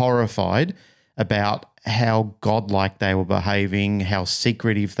was horrified about how godlike they were behaving, how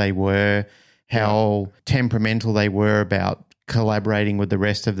secretive they were, how temperamental they were about collaborating with the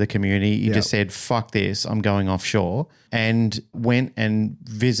rest of the community. He just said, fuck this, I'm going offshore, and went and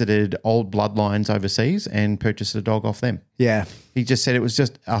visited old bloodlines overseas and purchased a dog off them. Yeah. He just said it was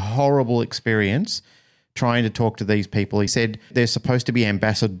just a horrible experience trying to talk to these people. He said they're supposed to be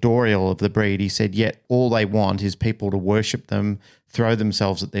ambassadorial of the breed. He said, yet all they want is people to worship them, throw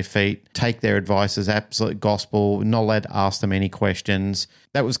themselves at their feet, take their advice as absolute gospel, not allowed to ask them any questions.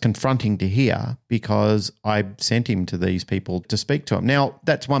 That was confronting to hear because I sent him to these people to speak to him. Now,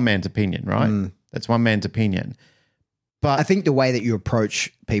 that's one man's opinion, right? That's one man's opinion. But I think the way that you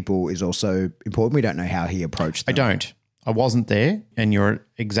approach people is also important. We don't know how he approached them. I don't. I wasn't there, and you're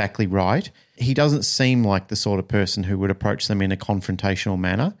exactly right. He doesn't seem like the sort of person who would approach them in a confrontational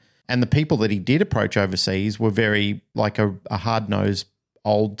manner. And the people that he did approach overseas were very like a hard-nosed,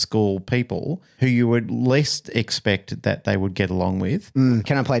 old-school people who you would least expect that they would get along with.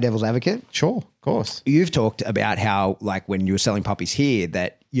 Can I play devil's advocate? Sure, of course. You've talked about how, like, when you were selling puppies here,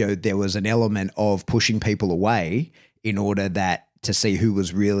 that, you know, there was an element of pushing people away in order to see who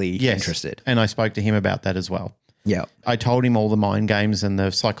was really interested. And I spoke to him about that as well. Yeah. I told him all the mind games and the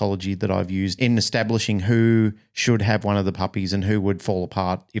psychology that I've used in establishing who should have one of the puppies and who would fall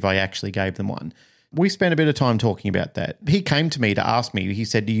apart if I actually gave them one. We spent a bit of time talking about that. He came to me to ask me, he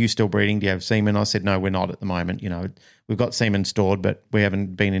said, "Do you still breeding? Do you have semen?" I said, "No, we're not at the moment. You know, we've got semen stored, but we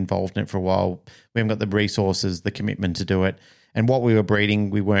haven't been involved in it for a while. We haven't got the resources, the commitment to do it. And what we were breeding,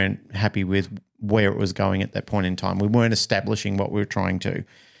 we weren't happy with where it was going at that point in time. We weren't establishing what we were trying to."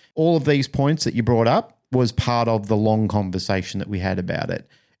 All of these points that you brought up was part of the long conversation that we had about it.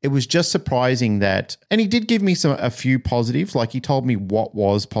 It was just surprising that, and he did give me a few positives, like he told me what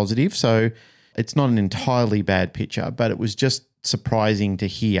was positive. So it's not an entirely bad picture, but it was just surprising to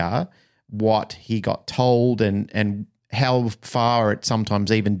hear what he got told and how far it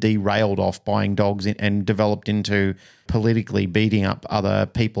sometimes even derailed off buying dogs and developed into politically beating up other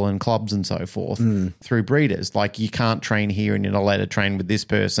people and clubs and so forth through breeders. Like, you can't train here and you're not allowed to train with this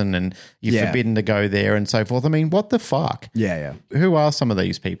person and you're forbidden to go there and so forth. I mean, what the fuck? Yeah. Who are some of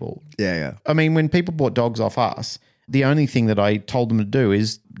these people? Yeah. I mean, when people bought dogs off us, the only thing that I told them to do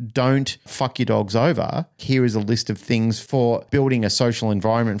is don't fuck your dogs over. Here is a list of things for building a social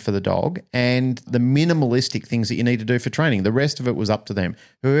environment for the dog and the minimalistic things that you need to do for training. The rest of it was up to them.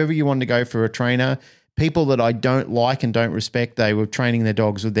 Whoever you wanted to go for a trainer, people that I don't like and don't respect, they were training their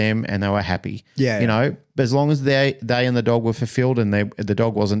dogs with them and they were happy. Yeah. You know, as long as they and the dog were fulfilled and the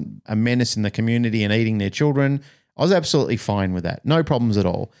dog wasn't a menace in the community and eating their children, I was absolutely fine with that. No problems at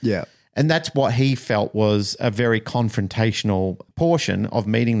all. Yeah. And that's what he felt was a very confrontational portion of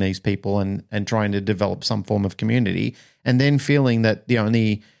meeting these people and trying to develop some form of community, and then feeling that the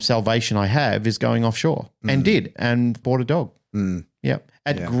only salvation I have is going offshore, and bought a dog. Yep.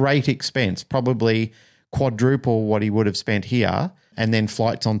 At great expense, probably quadruple what he would have spent here, and then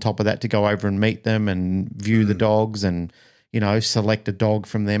flights on top of that to go over and meet them and view the dogs and, you know, select a dog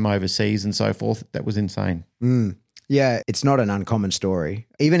from them overseas and so forth. That was insane. Yeah, it's not an uncommon story.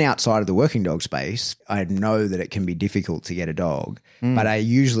 Even outside of the working dog space, I know that it can be difficult to get a dog, but I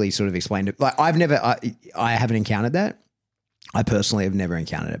usually sort of explain it. Like, I haven't encountered that. I personally have never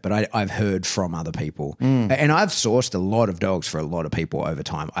encountered it, but I've heard from other people. And I've sourced a lot of dogs for a lot of people over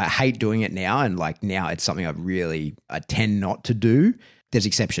time. I hate doing it now, and like now it's something I tend not to do. There's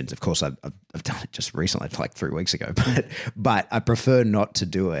exceptions. Of course, I've done it just recently, like 3 weeks ago, but I prefer not to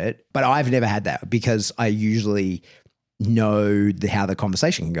do it. But I've never had that because I usually know how the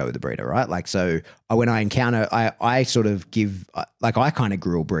conversation can go with the breeder, right? Like, so when I encounter, I sort of give, like, I kind of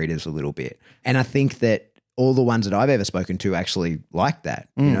grill breeders a little bit. And I think that all the ones that I've ever spoken to actually like that.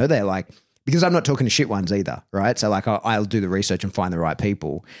 You know, they're like, because I'm not talking to shit ones either, right? So like I'll do the research and find the right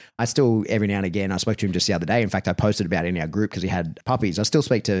people. I still, every now and again, I spoke to him just the other day. In fact, I posted about it in our group because he had puppies. I still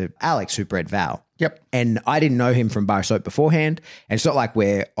speak to Alex, who bred Val. Yep. And I didn't know him from Bar Soap beforehand. And it's not like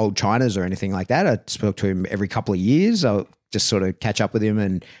we're old Chinas or anything like that. I spoke to him every couple of years. I'll just sort of catch up with him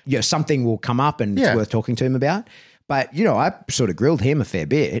and, you know, something will come up and it's worth talking to him about. But, I sort of grilled him a fair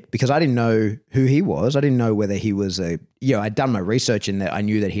bit because I didn't know who he was. I didn't know whether he was I'd done my research in that I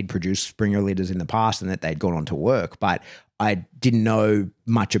knew that he'd produced Springer litters in the past and that they'd gone on to work, but I didn't know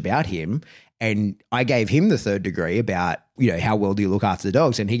much about him. And I gave him the third degree about, how well do you look after the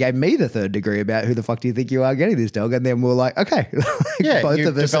dogs? And he gave me the third degree about who the fuck do you think you are getting this dog? And then we're like, okay. Both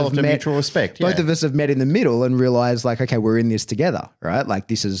of us developed a mutual respect. Both of us have met in the middle and realized like, okay, we're in this together, right? Like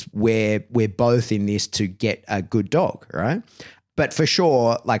this is where we're both in this to get a good dog, right? But for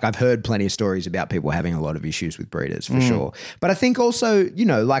sure, like I've heard plenty of stories about people having a lot of issues with breeders for sure. But I think also,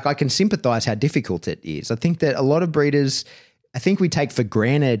 like I can sympathize how difficult it is. I think that a lot of breeders, I think we take for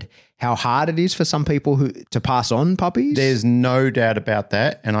granted how hard it is for some people to pass on puppies. There's no doubt about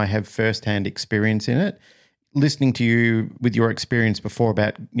that, and I have firsthand experience in it. Listening to you with your experience before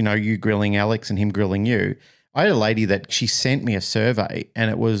about, you grilling Alex and him grilling you, I had a lady that she sent me a survey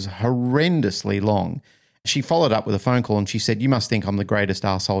and it was horrendously long. She followed up with a phone call and she said, you must think I'm the greatest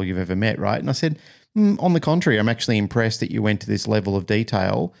arsehole you've ever met, right? And I said, on the contrary, I'm actually impressed that you went to this level of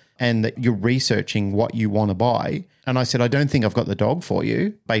detail and that you're researching what you want to buy. And I said, I don't think I've got the dog for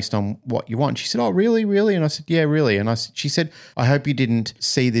you based on what you want. She said, oh, really, really? And I said, yeah, really. And she said, I hope you didn't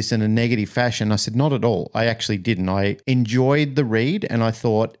see this in a negative fashion. I said, not at all. I actually didn't. I enjoyed the read and I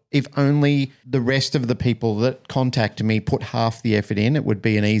thought if only the rest of the people that contacted me put half the effort in, it would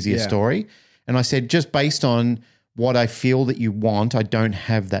be an easier story. And I said, just based on what I feel that you want, I don't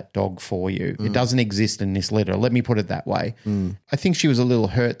have that dog for you. It doesn't exist in this litter. Let me put it that way. I think she was a little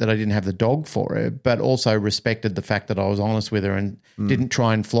hurt that I didn't have the dog for her, but also respected the fact that I was honest with her and didn't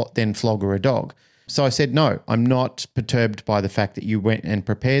try and then flog her a dog. So I said, no, I'm not perturbed by the fact that you went and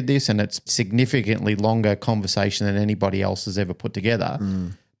prepared this and it's significantly longer conversation than anybody else has ever put together.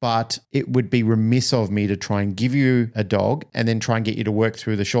 But it would be remiss of me to try and give you a dog and then try and get you to work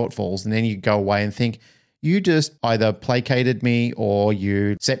through the shortfalls. And then you go away and think, you just either placated me or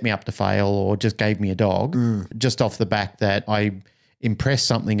you set me up to fail or just gave me a dog just off the back that I impressed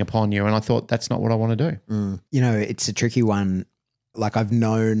something upon you. And I thought, that's not what I want to do. It's a tricky one. Like I've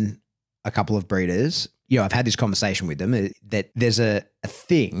known a couple of breeders, I've had this conversation with them that there's a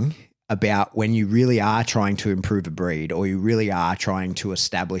thing about when you really are trying to improve a breed or you really are trying to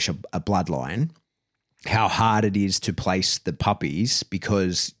establish a bloodline, how hard it is to place the puppies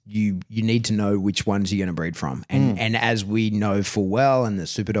because you need to know which ones you're going to breed from. And as we know full well in the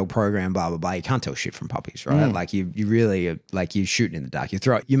Superdog program, blah, blah, blah, you can't tell shit from puppies, right? Like you really, like you're shooting in the dark.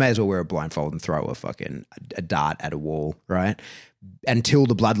 You may as well wear a blindfold and throw a dart at a wall, right? Until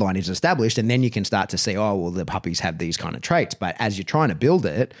the bloodline is established. And then you can start to see, oh, well, the puppies have these kind of traits. But as you're trying to build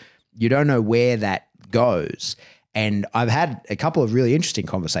it, you don't know where that goes. And I've had a couple of really interesting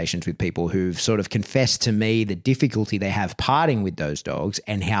conversations with people who've sort of confessed to me the difficulty they have parting with those dogs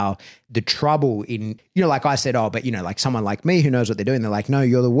and how the trouble in, like I said, but like someone like me who knows what they're doing, they're like, no,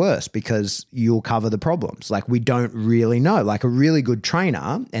 you're the worst because you'll cover the problems. Like we don't really know. Like a really good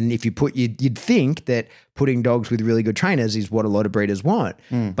trainer, and if you you'd think that putting dogs with really good trainers is what a lot of breeders want.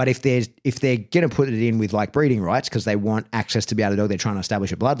 But if they're going to put it in with like breeding rights because they want access to be able to dog, they're trying to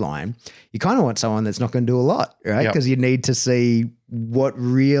establish a bloodline, you kind of want someone that's not going to do a lot, right? Because you need to see what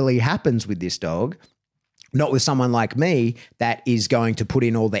really happens with this dog. Not with someone like me that is going to put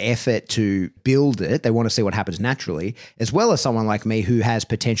in all the effort to build it. They want to see what happens naturally, as well as someone like me who has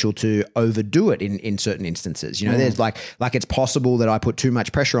potential to overdo it in certain instances. There's like it's possible that I put too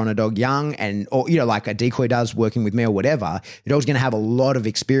much pressure on a dog young or like a decoy does working with me or whatever. The dog's going to have a lot of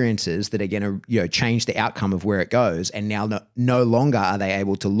experiences that are going to, change the outcome of where it goes. And now no longer are they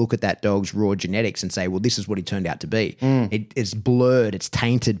able to look at that dog's raw genetics and say, well, this is what he turned out to be. It's blurred. It's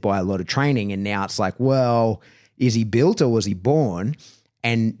tainted by a lot of training. And now it's like, well, is he built or was he born?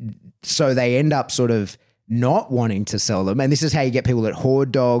 And so they end up sort of not wanting to sell them. And this is how you get people that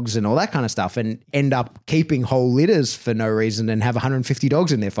hoard dogs and all that kind of stuff and end up keeping whole litters for no reason and have 150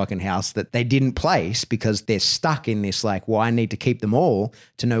 dogs in their fucking house that they didn't place because they're stuck in this like, well, I need to keep them all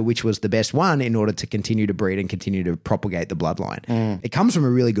to know which was the best one in order to continue to breed and continue to propagate the bloodline. It comes from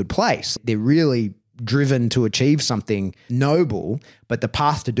a really good place. They're really driven to achieve something noble, but the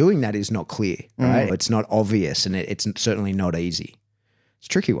path to doing that is not clear, right? It's not obvious and it's certainly not easy. It's a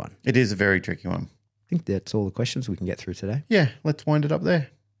tricky one. It is a very tricky one. I think that's all the questions we can get through today. Yeah, let's wind it up there.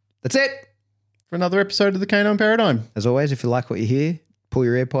 That's it. For another episode of the Canine Paradigm. As always, if you like what you hear, pull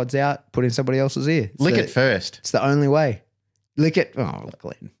your AirPods out, put in somebody else's ear. Lick it first. It's the only way. Lick it. Oh,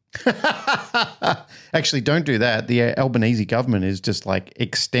 Glenn. Actually, don't do that. The Albanese government is just like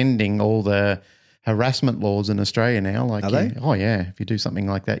extending all the harassment laws in Australia now. Like, Are they? Oh yeah, if you do something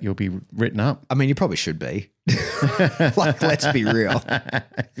like that, you'll be written up. I mean, you probably should be. Like, let's be real.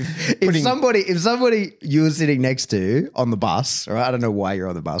 If somebody you were sitting next to on the bus, right? I don't know why you're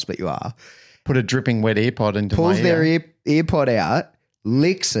on the bus, but you are. Put a dripping wet earpod into Pulls my their ear. earpod out,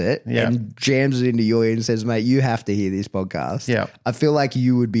 licks it, Yeah. and jams it into your ear and says, "Mate, you have to hear this podcast." Yeah. I feel like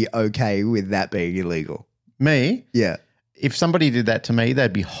you would be okay with that being illegal. Me, Yeah. if somebody did that to me,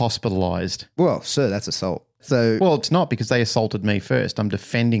 they'd be hospitalised. Well, sir, that's assault. So Well, it's not because they assaulted me first. I'm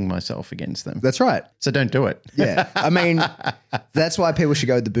defending myself against them. that's right. So don't do it. Yeah. I mean, that's why people should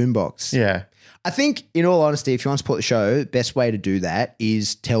go with the boombox. Yeah. I think, in all honesty, if you want to support the show, the best way to do that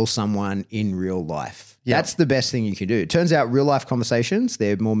is tell someone in real life. Yeah. That's the best thing you can do. It turns out real life conversations,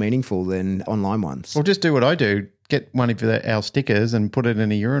 they're more meaningful than online ones. Or just do what I do. Get one of our stickers and put it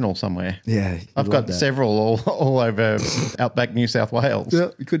in a urinal somewhere. Yeah. I've got several all over outback New South Wales. Yeah,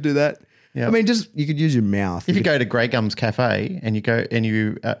 you could do that. Yeah. I mean, you could use your mouth. If you go to Grey Gums Cafe and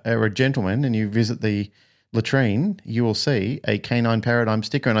you are a gentleman and you visit the latrine, you will see a Canine Paradigm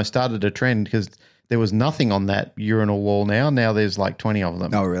sticker. And I started a trend because there was nothing on that urinal wall now. Now there's like 20 of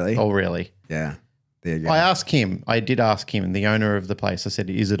them. Oh, really? Oh, really? Yeah. There you go. I did ask him, the owner of the place, I said,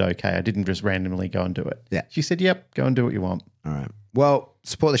 is it okay? I didn't just randomly go and do it. Yeah. She said, yep, go and do what you want. All right. Well,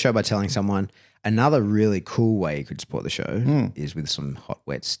 support the show by telling someone. Another really cool way you could support the show is with some hot,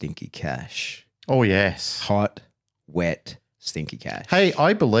 wet, stinky cash. Oh, yes. Hot, wet, stinky cash. Hey,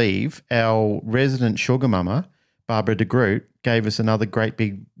 I believe our resident sugar mama, Barbara de Groot, gave us another great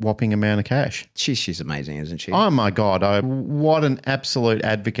big whopping amount of cash. She's amazing, isn't she? Oh, my God. What an absolute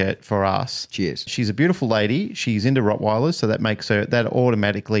advocate for us. She is. She's a beautiful lady. She's into Rottweilers, so that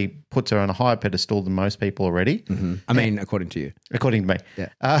automatically puts her on a higher pedestal than most people already. Mm-hmm. I mean, according to you. According to me. Yeah.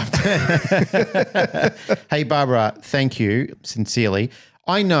 Hey, Barbara, thank you sincerely.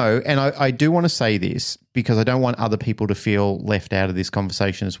 I know, and I do want to say this because I don't want other people to feel left out of this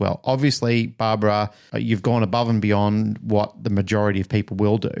conversation as well. Obviously, Barbara, you've gone above and beyond what the majority of people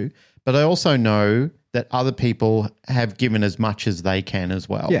will do. But I also know that other people have given as much as they can as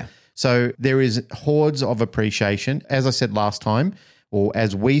well. Yeah. So there is hordes of appreciation. As I said last time, or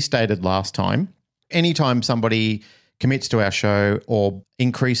as we stated last time, anytime somebody commits to our show or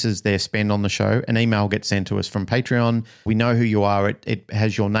increases their spend on the show, an email gets sent to us from Patreon. We know who you are. It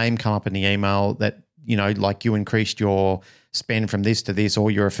has your name come up in the email that, you know, like you increased your spend from this to this, or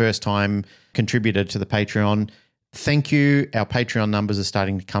you're a first-time contributor to the Patreon. Thank you. Our Patreon numbers are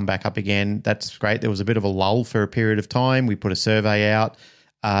starting to come back up again. That's great. There was a bit of a lull for a period of time. We put a survey out.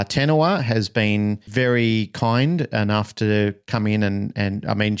 Tanawa has been very kind enough to come in and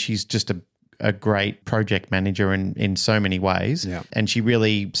I mean, she's just a great project manager in so many ways. Yeah. And she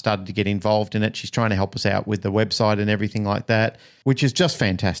really started to get involved in it. She's trying to help us out with the website and everything like that, which is just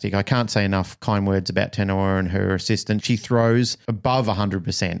fantastic. I can't say enough kind words about Tanawa and her assistant. She throws above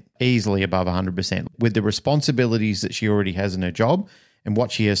 100%, easily above 100%, with the responsibilities that she already has in her job and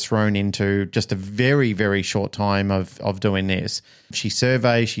what she has thrown into just a very, very short time of doing this. She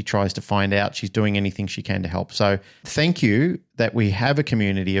surveys, she tries to find out, she's doing anything she can to help. So thank you that we have a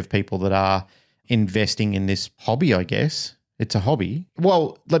community of people that are investing in this hobby, I guess. It's a hobby.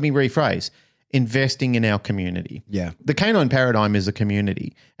 Well, let me rephrase. Investing in our community. Yeah. The Canine Paradigm is a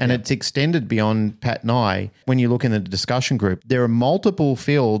community and it's extended beyond Pat and I. When you look in the discussion group, there are multiple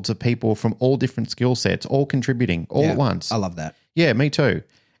fields of people from all different skill sets, all contributing all at once. I love that. Yeah, me too.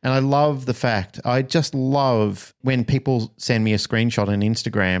 And I love the fact, I just love when people send me a screenshot on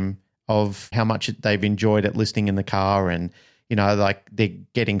Instagram of how much they've enjoyed it listening in the car and, you know, like they're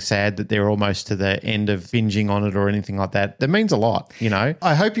getting sad that they're almost to the end of binging on it or anything like that. That means a lot, you know.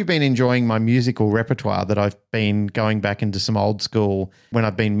 I hope you've been enjoying my musical repertoire that I've been going back into some old school when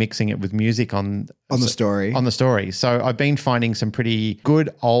I've been mixing it with music on the story. On the story. So I've been finding some pretty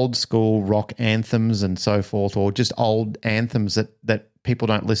good old school rock anthems and so forth, or just old anthems that people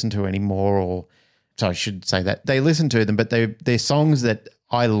don't listen to anymore, or so I should say that. They listen to them, but they're songs that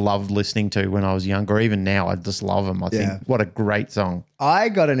I loved listening to when I was younger. Even now, I just love them. I think what a great song. I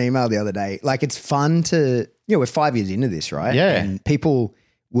got an email the other day. Like, it's fun to, you know, we're 5 years into this, right? Yeah. And people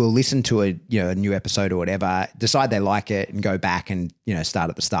will listen to a new episode or whatever, decide they like it and go back and, you know, start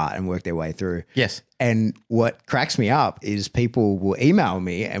at the start and work their way through. Yes. And what cracks me up is people will email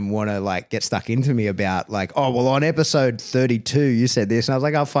me and want to like get stuck into me about like, oh, well, on episode 32, you said this. And I was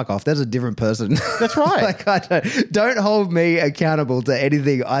like, oh, fuck off. That's a different person. That's right. Like, don't hold me accountable to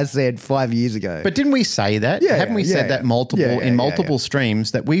anything I said 5 years ago. But didn't we say that? Yeah, Haven't we said that multiple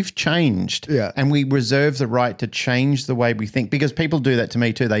streams that we've changed and we reserve the right to change the way we think? Because people do that to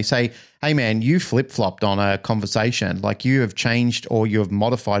me too. They say, hey, man, you flip-flopped on a conversation. Like you have changed or you have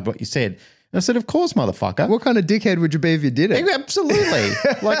modified what you said. And I said, of course, motherfucker. What kind of dickhead would you be if you did it? Absolutely.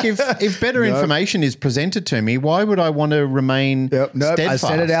 Like if better information is presented to me, why would I want to remain Nope, steadfast? I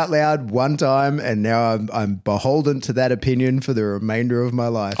said it out loud one time, and now I'm beholden to that opinion for the remainder of my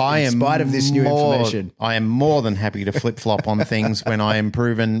life. In spite of this new information. I am more than happy to flip-flop on things when I am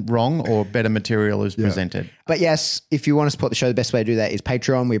proven wrong or better material is presented. But yes, if you want to support the show, the best way to do that is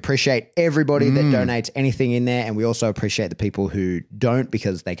Patreon. We appreciate everybody that donates anything in there, and we also appreciate the people who don't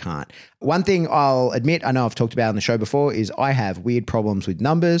because they can't. One thing I'll admit, I know I've talked about on the show before, is I have weird problems with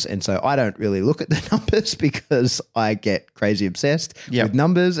numbers, and so I don't really look at the numbers because I get crazy obsessed with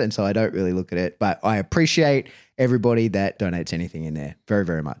numbers, and so I don't really look at it. But I appreciate everybody that donates anything in there very,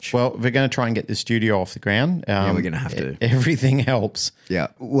 very much. Well, we're going to try and get the studio off the ground. We're going to have to. Everything helps. Yeah,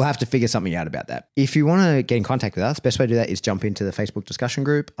 we'll have to figure something out about that. If you want to get in contact with us, best way to do that is jump into the Facebook discussion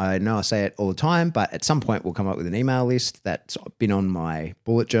group. I know I say it all the time, but at some point we'll come up with an email list that's been on my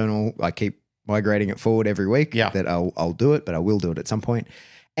bullet journal. I keep migrating it forward every week. That I'll do it, but I will do it at some point.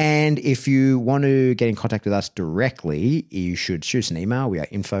 And if you want to get in contact with us directly, you should shoot us an email. We are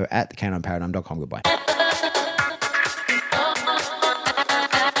info@thecanineparadigm.com. Goodbye.